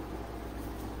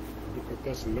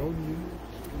 Thessalonians.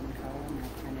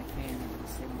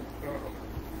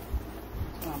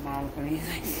 My mom for me.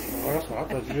 Oh, that's why I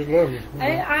thought you just loved me.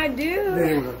 I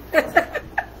do.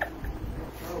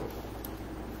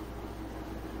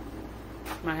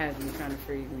 My husband's trying to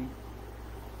freeze me.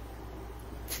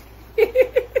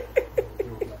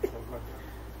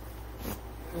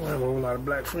 I have a whole lot of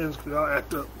black friends because y'all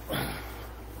act up.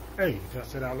 Hey, did I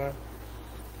say that out loud?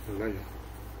 I love you.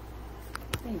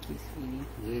 Thank you, sweetie.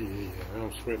 Yeah.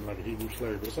 I'm sweating like a Hebrew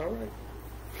slave, but it's all right.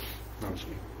 No, I'm just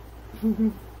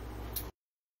kidding.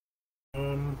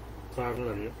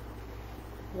 5:11.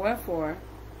 Wherefore,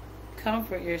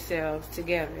 comfort yourselves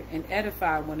together and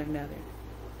edify one another,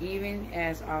 even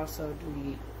as also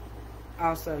ye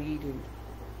do.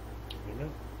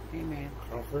 Amen. Amen.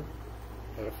 Comfort,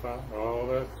 edify, all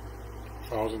that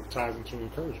ties into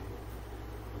encouragement.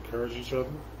 Encourage each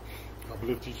other,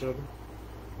 uplift each other,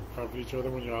 comfort each other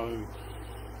when y'all in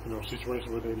situations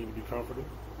where they need to be comforted.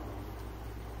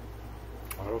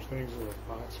 All those things are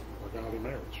parts of a godly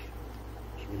marriage.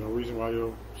 There should be no reason why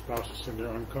your spouse is sitting there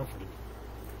uncomforted.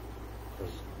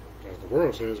 Because as the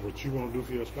world says, what you won't do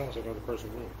for your spouse, that other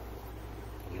person will.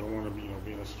 You don't want to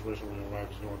be in a situation where your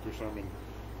wife is going through something and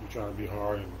you trying to be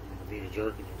hard and being a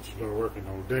jerk, and she go to work and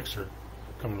old Dexter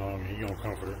coming along and you don't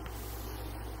comfort her.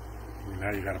 And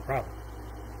now you got a problem.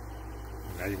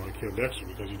 And now you want to kill Dexter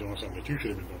because you're doing something that you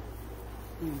should have been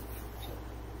doing. So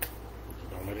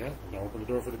don't let it happen. Don't open the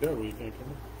door for the devil. You can't come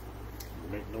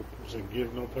in.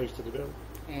 Give no place to the devil.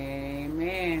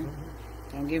 Amen.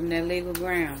 Don't give him that legal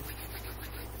ground.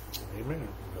 Amen.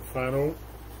 The final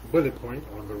bullet point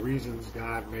on the reasons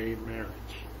God made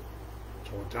marriage.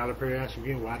 So when Tyler Perry asks you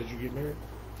again, why did you get married?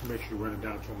 Make sure you run it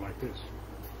down to him like this.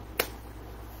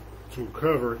 To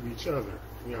cover each other.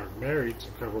 We are married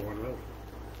to cover one another.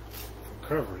 For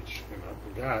coverage.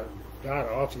 God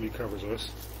ultimately covers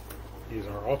us. He is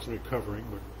our ultimate covering,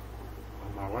 but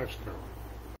my wife's covering.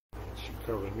 And she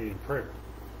covered me in prayer.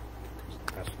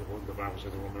 That's what the Bible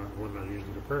says. The women are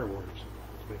usually the prayer warriors.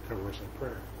 So they cover us in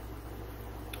prayer.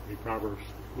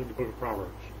 Read the book of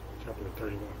Proverbs, chapter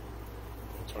 31.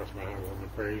 It talks about how a woman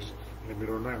prays in the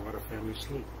middle of the night while the family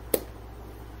sleep.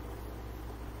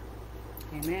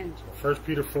 Amen. So 1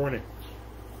 Peter 4:8.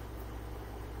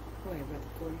 Go ahead, Brother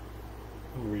Corey.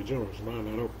 I'm going to read yours. Mine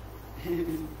not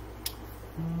open.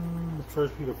 1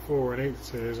 Peter 4:8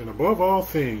 says, and above all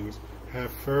things,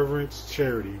 have fervent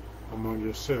charity among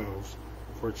yourselves,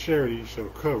 for charity shall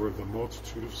cover the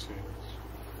multitude of sins.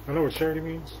 I know what charity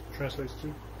means, translates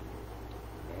to.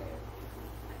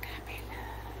 Agape love.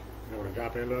 You know what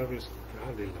agape love is?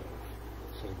 Godly love.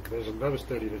 So there's another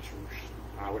study that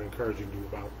I would encourage you to do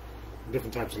about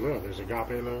different types of love. There's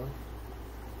agape love,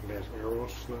 and there's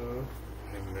eros love,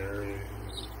 and there's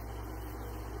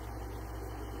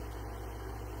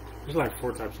like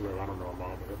 4 types of love. I don't know them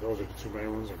all, but those are the 2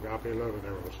 main ones: agape love and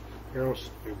eros.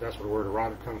 Eros, that's where the word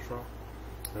erotic comes from.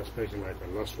 That's basically like a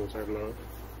lustful type love.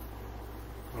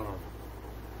 I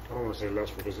don't want to say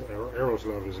lustful because eros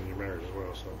love is in your marriage as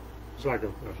well. So it's like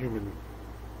a human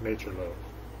nature love.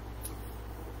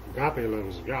 Agape love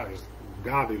is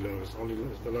godly love. It's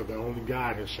the love that only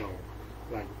God has shown.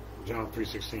 Like John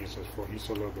 3:16 says, "For He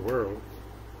so loved the world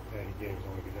that He gave His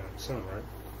only begotten Son." Right?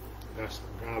 That's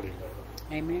godly love.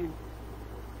 Amen.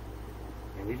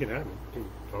 And we can have it through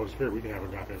the Holy Spirit. We can have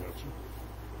agape love too.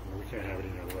 And we can't have it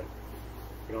any other way.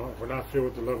 If we're not filled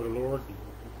with the love of the Lord,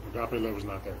 agape love is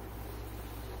not there.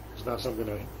 It's not something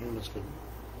that humans we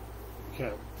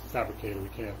can't fabricate, or we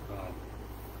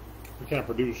can't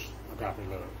produce agape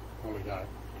love. Only God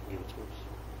can give it to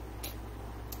us.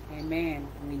 Amen.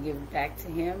 We give it back to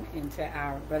Him and to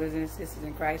our brothers and sisters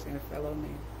in Christ and fellow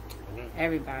men. Amen.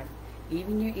 Everybody,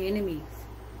 even your enemies,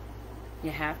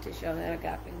 you have to show that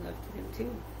agape love to them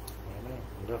too.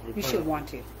 Amen. You should want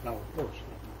to. No, of course.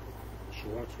 You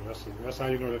should want to. That's how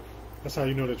you know that. That's how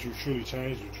you know that you truly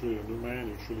changed. You're truly a new man.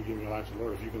 You're truly giving your life to the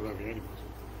Lord. If you can love your enemies.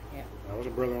 Yeah. There was a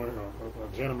brother on here,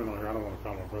 a gentleman on here. I don't want to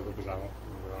call him a brother because I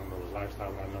don't know his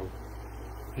lifestyle, but I know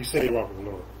he said he walked with the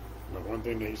Lord. But one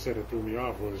thing that he said that threw me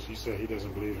off was he said he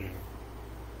doesn't believe in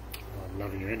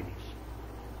loving your enemies.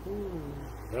 Ooh.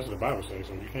 That's what the Bible says.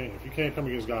 So if you can't come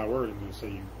against God's word and then say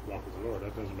you walk with the Lord,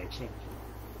 that doesn't make sense.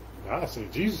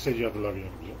 Jesus said you have to love your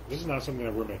enemies. This is not something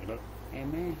that we're making up.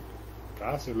 Amen.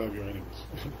 God said love your enemies.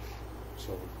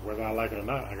 So whether I like it or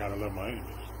not, I gotta love my enemies.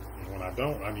 And when I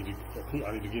don't, I need to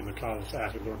get in the closet and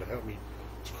ask the Lord to help me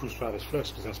to crucify this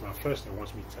flesh, because that's my flesh that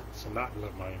wants me to not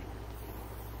love my enemies.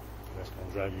 And that's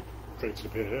gonna drag you straight to the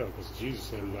pit of hell, because Jesus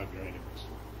said love your enemies.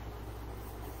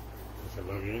 He said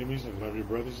love your enemies and love your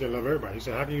brothers. He said love everybody. He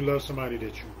said, how can you love somebody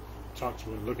that you talk to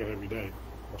and look at every day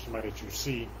or somebody that you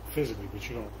see physically, but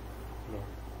you don't,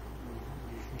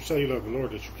 you say you love the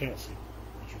Lord that you can't see,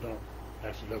 but you don't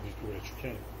actually love these people that you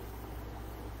can.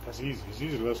 That's easy. It's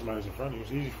easy to love somebody that's in front of you.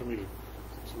 It's easy for me to,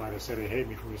 somebody that said they hate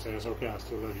me, for me to say, it's okay, I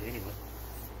still love you anyway.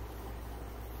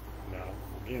 Now,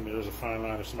 again, there's a fine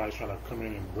line if somebody's trying to come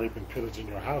in and rape and pillage in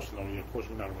your house, and only, of course,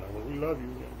 we're not going to be like, well, we love you,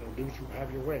 do what you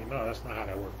have your way. No, that's not how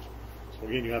that works. So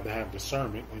again, you have to have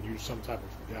discernment and use some type of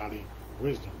godly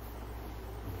wisdom.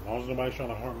 As long as nobody's trying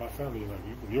to harm my family,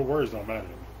 your words don't matter to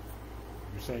me.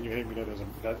 You're saying you hate me, that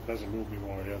doesn't move me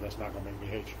one way or the other. That's not going to make me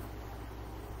hate you.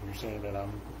 You're saying that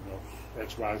I'm,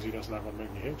 X, Y, Z. That's not going to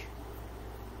make me hate you.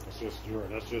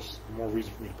 That's just more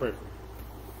reason for me to pray for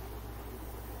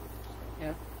you.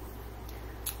 Yeah.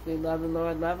 We love the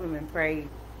Lord, love Him, and pray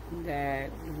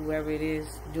that whoever it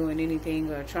is doing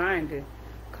anything or trying to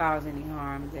cause any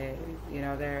harm, that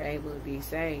they're able to be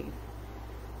saved.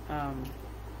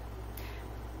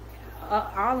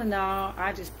 All in all,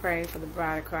 I just pray for the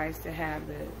bride of Christ to have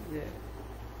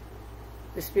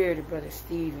the spirit of Brother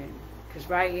Stephen, because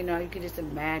you can just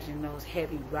imagine those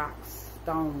heavy rocks,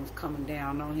 stones coming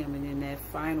down on him, and then that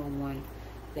final one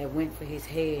that went for his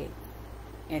head,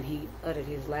 and he uttered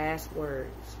his last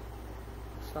words: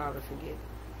 "Father, forgive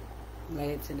them.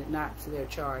 Lay it not to their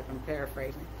charge." I'm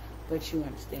paraphrasing, but you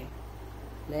understand.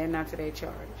 Lay it not to their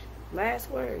charge. Last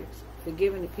words: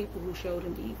 forgiving the people who showed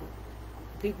him evil.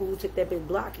 People who took that big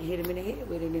block and hit him in the head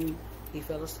with it, and he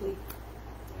fell asleep.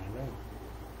 Amen.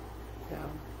 So,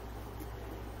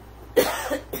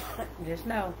 just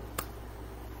know,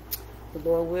 the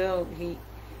Lord will,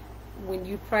 when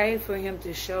you pray for Him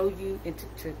to show you and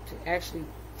to actually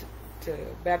to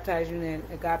baptize you in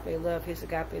agape love, His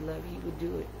agape love, He would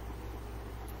do it.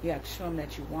 You have to show Him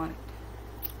that you want it.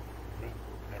 Amen.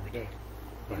 Every day.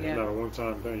 But it's not a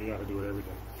one-time thing. You got to do it every day.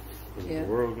 Because if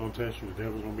the world's going to test you, the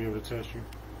devil's going to be able to test you.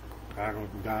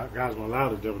 God's going to allow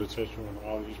the devil to test you on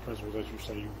all of these principles that you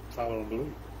say you follow and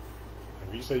believe.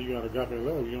 If you say you got agape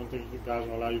love, you don't think God's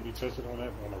going to allow you to be tested on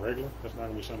that on a regular? That's not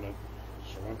going to be something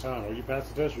that's one time. Oh, you pass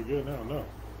the test, you're good now. No.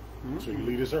 Mm-hmm. So you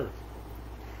leave this earth.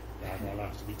 God's going to allow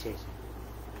us to be tested.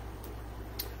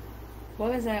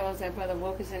 What was that, Brother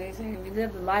Wilkinson? He said, we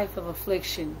live the life of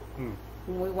affliction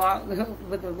when we walk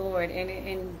with the Lord.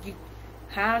 And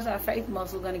how's our faith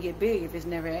muscle going to get big if it's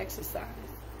never exercised?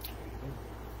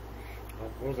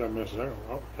 What was that message? I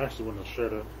actually want to share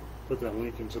that, put that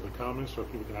link into the comments so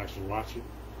people can actually watch it.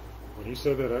 When he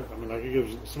said that, it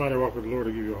gives somebody walk with the Lord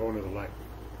to give you a whole other life.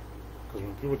 Because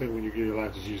when people think when you give your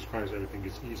life to Jesus Christ, everything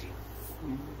gets easier.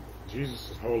 Mm-hmm.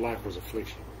 Jesus' whole life was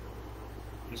affliction.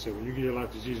 He said when you give your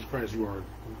life to Jesus Christ, you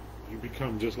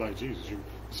become just like Jesus. He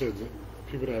said that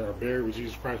people that are buried with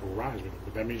Jesus Christ will rise with Him.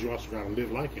 But that means you also got to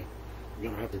live like Him.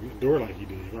 You're going to have to endure like He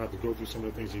did. You're going to have to go through some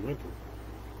of the things He went through.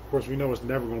 Of course, we know it's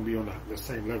never going to be on the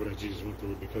same level that Jesus went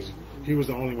through, because He was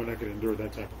the only one that could endure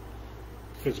that type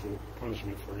of physical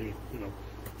punishment for any,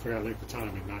 for that length of time,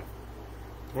 and not.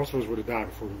 Most of us would have died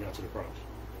before we got to the cross.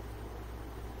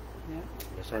 Yeah.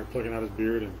 They started plucking out His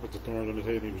beard and put the thorns on His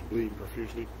head, and He was bleeding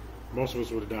profusely. Most of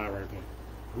us would have died right then.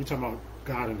 We're talking about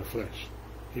God in the flesh.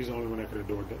 He's the only one that could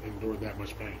endure that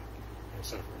much pain and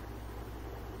suffering.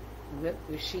 Whipped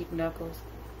with sheep knuckles.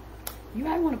 You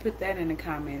might want to put that in the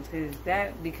comments,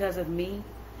 because of me,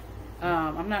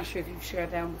 I'm not sure if you've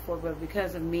shared that one before, but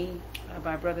because of me,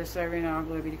 my brother serving, all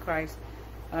glory be to Christ,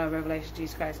 Revelation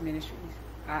Jesus Christ Ministries,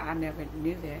 I never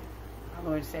knew that. Our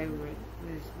Lord and Savior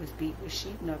was beat with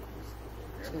sheep knuckles.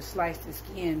 So sliced the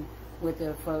skin with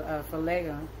a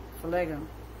phlegm,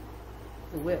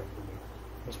 the whip.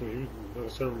 That's what the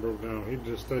servant broke down. He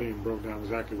just studied and broke down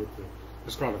exactly what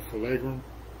it's called a phlegm.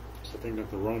 It's the thing that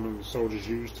the Roman soldiers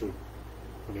used to,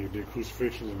 when they did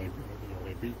crucifixions and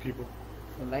they beat people.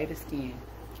 Fillet the skin.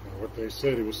 And what they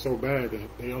said, it was so bad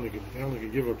that they only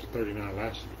could give up to 39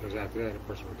 lashes, because after that the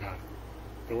person would die.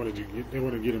 They wanted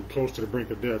to get him close to the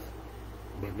brink of death,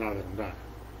 but not let him die,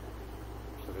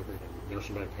 so that they can nurse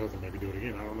him back to health and maybe do it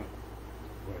again. I don't know.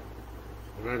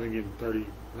 But imagine getting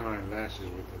 39 lashes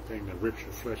with the thing that rips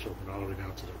your flesh open all the way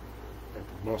down to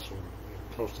the muscle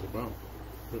and close to the bone,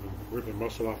 ripping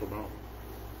muscle off the bone.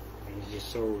 And it's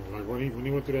just so, like, when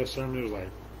he went through that sermon, it was like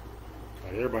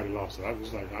everybody lost it. I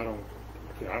was like, I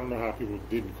don't know how people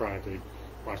didn't cry if they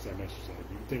watched that message.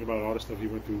 Like, you think about all the stuff He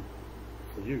went through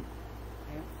for you,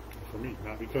 for me,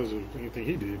 not because of anything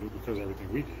He did, but because of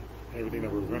everything we did, everything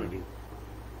that we were going to do.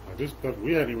 This stuff,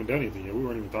 we hadn't even done anything yet. We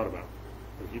weren't even thought about.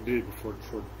 But He did for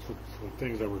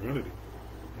things that we're going to do,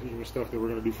 and even stuff that we're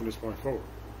going to do from this point forward.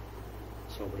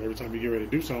 So, but every time you get ready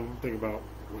to do something, think about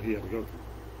what He had to go through.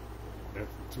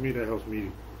 To me, that helps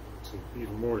me to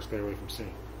even more to stay away from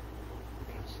sin.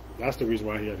 Because That's the reason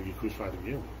why he had to get crucified to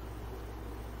begin with.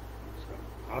 So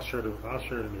I'll share it in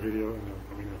the video, in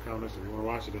the comments. If you want to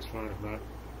watch it, that's fine. If not,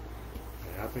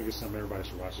 I think it's something everybody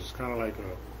should watch. It's kind of like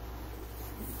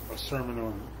a sermon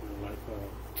on,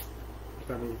 what's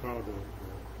that movie called?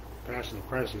 The Passion of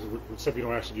Christ. Except you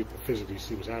don't actually get to physically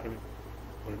see what's happening.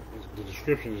 But the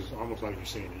description is almost like you're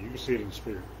seeing it. You can see it in the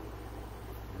spirit.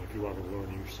 And if you walk with the Lord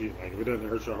and you see it, like if it doesn't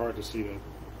hurt your heart to see that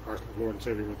our Lord and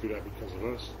Savior went through that because of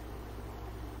us,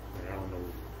 I don't know.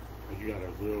 You got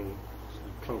a real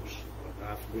close.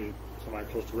 God forbid somebody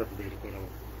close to reprobate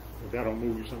if that don't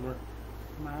move you somewhere.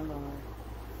 My Lord.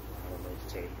 I don't know what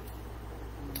to tell you.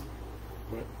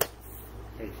 But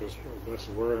thank you for this blessed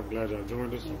word. I'm glad y'all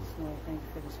joined us. Yes, Lord, thank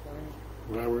you for this word.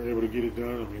 Glad we're able to get it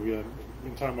done. We had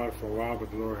been talking about it for a while,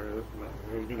 but the Lord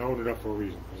has been holding it up for a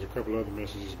reason. There's a couple other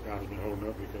messages God has been holding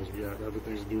up because we had other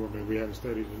things to do. We hadn't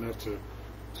studied enough to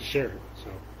share it.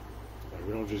 So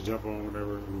we don't just jump on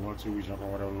whenever we want to. We jump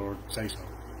on whatever the Lord says so.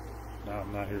 Now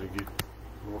I'm not here to get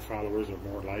more followers or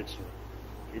more likes.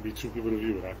 It could be 2 people to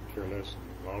view it. I can care less.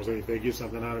 As long as if they get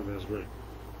something out of it, that's great.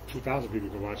 2,000 people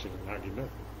can watch it and not get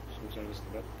nothing. So I'm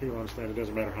saying people understand it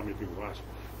doesn't matter how many people watch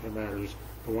it. It matters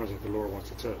the ones that the Lord wants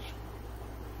to touch.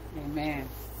 Amen.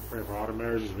 Pray for all the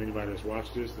marriages of anybody that's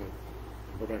watched this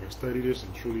that go back and study this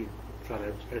and truly try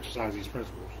to exercise these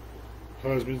principles.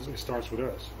 Husbands, it starts with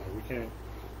us. We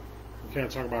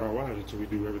can't talk about our wives until we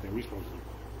do everything we're supposed to do.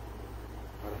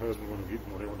 How the husband want to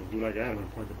they want to do like Adam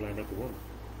and point the blame at the woman.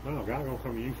 No, God gonna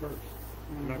come to you first.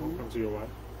 He's not gonna come to your wife.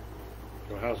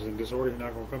 Your house is in disorder. You're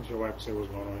not gonna come to your wife and say what's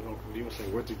going on. He's gonna come to you and say,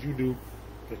 what did you do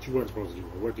that you weren't supposed to do,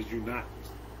 or what did you not,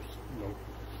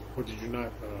 what did you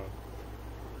not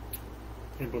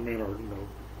implement, or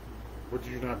what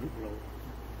did you not,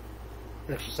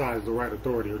 exercise the right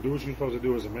authority, or do what you're supposed to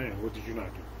do as a man? What did you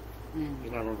not do?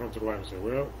 He's not gonna come to the wife and say,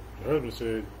 well, your husband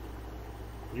said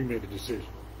you made the decision.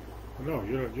 No,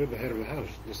 you're the head of the house.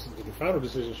 The final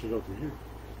decision should go through you.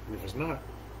 And if it's not,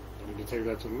 you need to take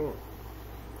that to the Lord.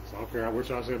 So I don't care what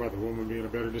y'all say about the woman being a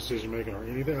better decision maker or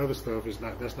any of the other stuff.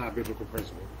 That's not biblical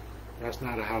principle. That's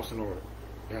not a house in order.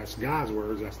 That's God's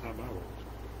words. That's not my words.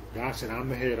 God said, I'm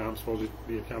the head. I'm supposed to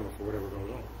be accountable for whatever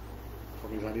goes on. So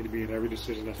that means I need to be in every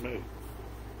decision that's made.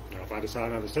 Now, if I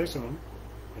decide not to say something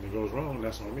and it goes wrong,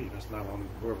 that's on me. That's not on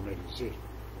whoever made the decision.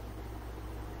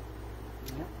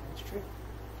 Yeah, that's true.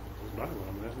 It's Bible.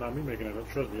 That's not me making that up.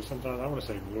 Trust me. Sometimes I want to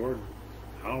say, Lord,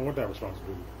 I don't want that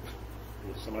responsibility.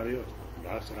 It's somebody else.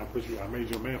 God said, I made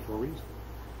you a man for a reason.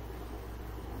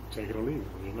 Take it or leave it.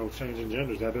 There's no change in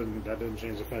genders. That doesn't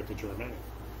change the fact that you're a man.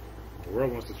 The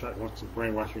world wants to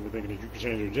brainwash you into thinking that you can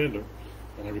change your gender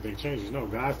and everything changes. No,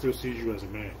 God still sees you as a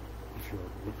man if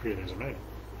you're created as a man.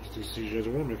 He still sees you as a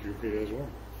woman if you're created as a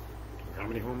woman. How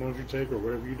many hormones you take or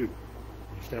whatever you do,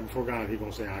 when you stand before God, He's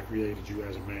going to say, I created you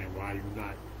as a man. Why are you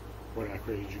not what I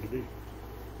created you to be?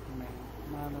 Amen.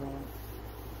 My Lord.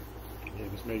 Yeah,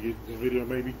 this video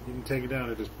maybe you can take it down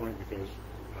at this point because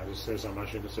I just said something I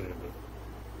shouldn't have said,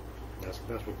 but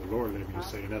that's what the Lord led me to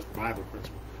say, and that's Bible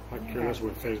principle. I can care less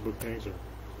what Facebook thinks or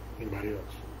anybody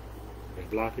else. If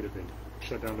they block it, if they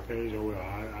shut down the page, oh well,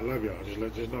 I love y'all. Just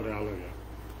know that I love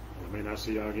y'all. I may not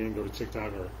see y'all again. Go to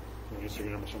TikTok or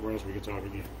Instagram or somewhere else. We can talk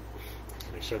again.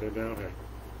 If they shut that down, hey,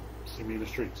 see me in the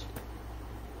streets.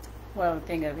 Well, the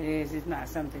thing of it is, it's not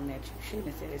something that you shouldn't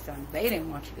have said. It's something they didn't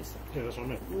want you to say. Yeah, that's what I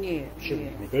meant. Yeah,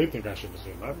 What they think I shouldn't have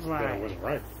said. Not that it wasn't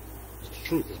right. It's the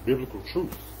truth. It's biblical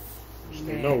truth.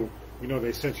 Yeah. We know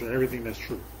they censor everything that's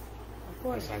true. Of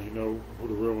course. That's how you know who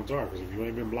the real ones are. Because if you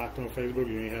ain't been blocked on Facebook,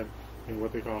 you ain't had in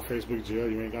what they call Facebook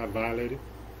jail, you ain't got violated,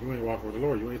 you ain't walking with the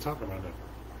Lord. You ain't talking about nothing.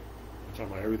 You're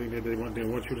talking about everything that they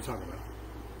want you to talk about.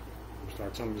 You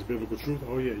start telling this biblical truth.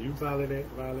 Oh yeah, you violated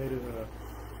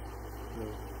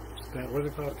what is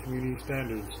it called? Community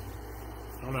standards.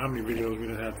 I don't know how many videos we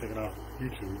didn't have taken off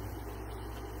YouTube.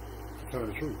 Telling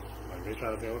the truth. Like they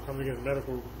try to say, "Oh, come against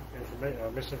medical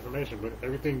misinformation," but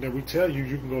everything that we tell you,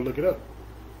 you can go look it up.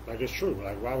 Like it's true.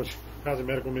 Like how's it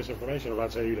medical misinformation if I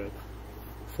tell you that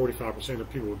 45% of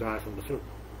people die from the flu?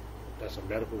 That's a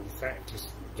medical fact. Just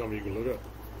something you can look up.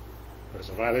 But it's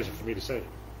a violation for me to say it.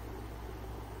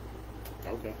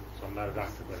 Okay, so I'm not a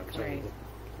doctor, but I'm saying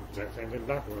the exact same thing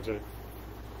the doctor will say.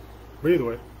 But either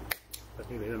way, that's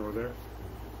neither here nor there.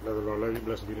 Let the Lord love you.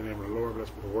 Blessed be the name of the Lord.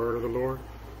 Blessed be the word of the Lord.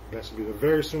 Blessed be the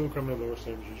very soon coming of the Lord,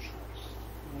 Savior Jesus Christ.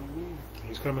 Amen.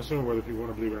 He's coming soon, whether people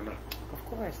want to believe it or not. Of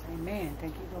course. Amen.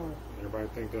 Thank you, Lord. Everybody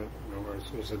think that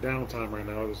it's a downtime right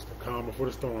now. It's the calm before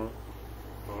the storm.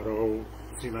 Although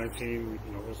C-19,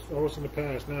 it's in the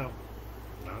past now.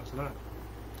 No, it's not.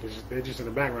 They're just in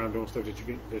the background doing stuff that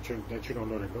you don't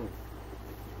know they're doing.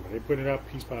 They put it out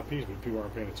piece by piece, but people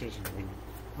aren't paying attention.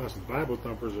 us Bible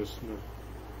thumpers, is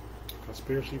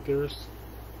conspiracy theorists.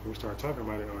 When we start talking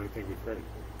about it, they think we're crazy.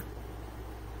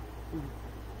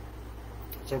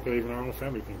 It's okay, even our own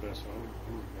family think that, so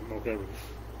I'm okay with it.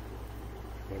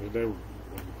 But today,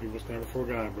 when people stand before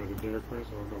God, Brother Derek Prince,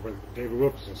 or Brother David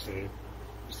Wilkerson said,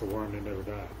 it's the worm that never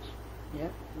dies.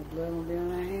 Yep, the blood will be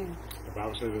on our hands. The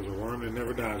Bible says there's a worm that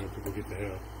never dies when people get to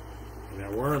hell. And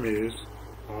that worm is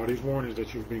all these warnings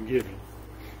that you've been given,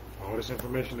 all this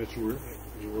information that you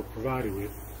were provided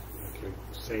with, that could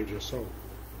save your soul.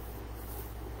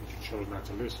 But you chose not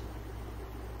to listen.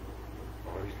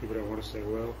 All these people that want to say,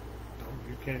 well,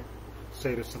 you can't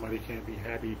say that somebody can't be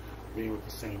happy being with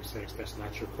the same sex. That's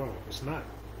not your call. It's not.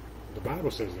 The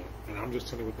Bible says that. And I'm just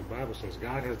telling you what the Bible says.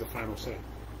 God has the final say.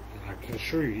 And I can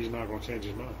assure you, he's not going to change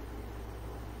his mind.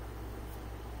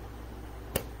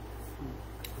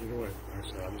 Either way, like I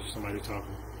said, I'm just somebody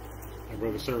talking. Like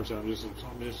Brother Service, I'm just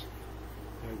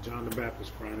like John the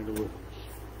Baptist crying in the wilderness.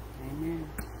 Amen.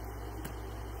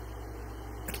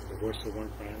 The voice of one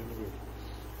crying in the wilderness.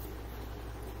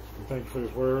 And thank you for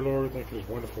this word, Lord. Thank you for this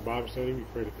wonderful Bible study. We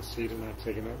pray that the seed is not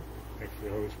taken up. Thank you for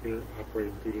the Holy Spirit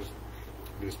operating through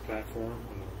this platform.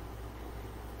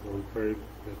 Lord, we pray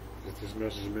that this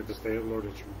message is meant to stay up, Lord,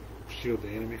 that you shield the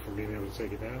enemy from being able to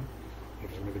take it down. If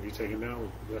it's meant to be taken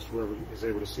down, bless whoever is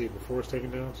able to see it before it's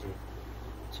taken down,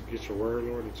 to get your word,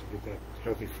 Lord, and to get that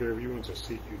healthy fear of you, and to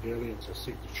seek you daily, and to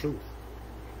seek the truth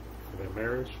for their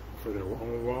marriage, for their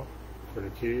own walk, for their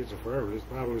kids, and forever. This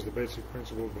Bible is the basic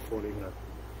principles before leaving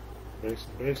earth.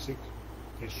 Basic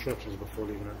instructions before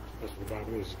leaving earth. That's what the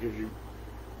Bible is. It gives you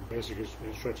basic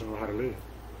instructions on how to live.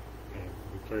 And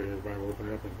we pray that everybody will open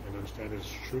it up and understand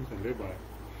this truth and live by it.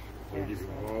 So we give you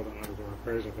all the honor, glory, and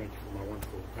praise. I thank you for my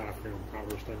wonderful God-fearing,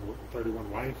 Proverbs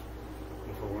 31 wife,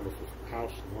 and for a wonderful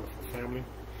house, a wonderful family.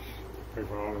 Pray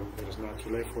for all that it's not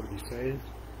too late for to be saved.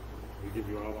 We give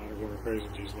you all the honor, glory, and praise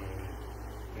in Jesus' mighty name.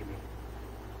 Amen.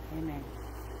 Amen.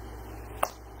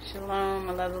 Shalom.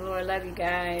 I love the Lord. Love you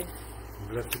guys.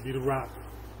 Blessed be the rock.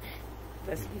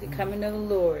 Blessed be the coming of the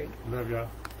Lord. Love y'all.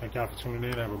 Thank y'all for tuning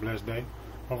in. Have a blessed day.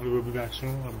 Hopefully we'll be back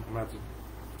soon. I'm about to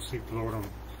seek the Lord on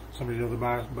some of the other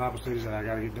Bible studies that I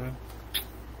got to get done.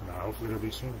 And hopefully it'll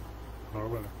be soon.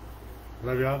 Lord willing.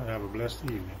 Love y'all and have a blessed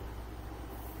evening.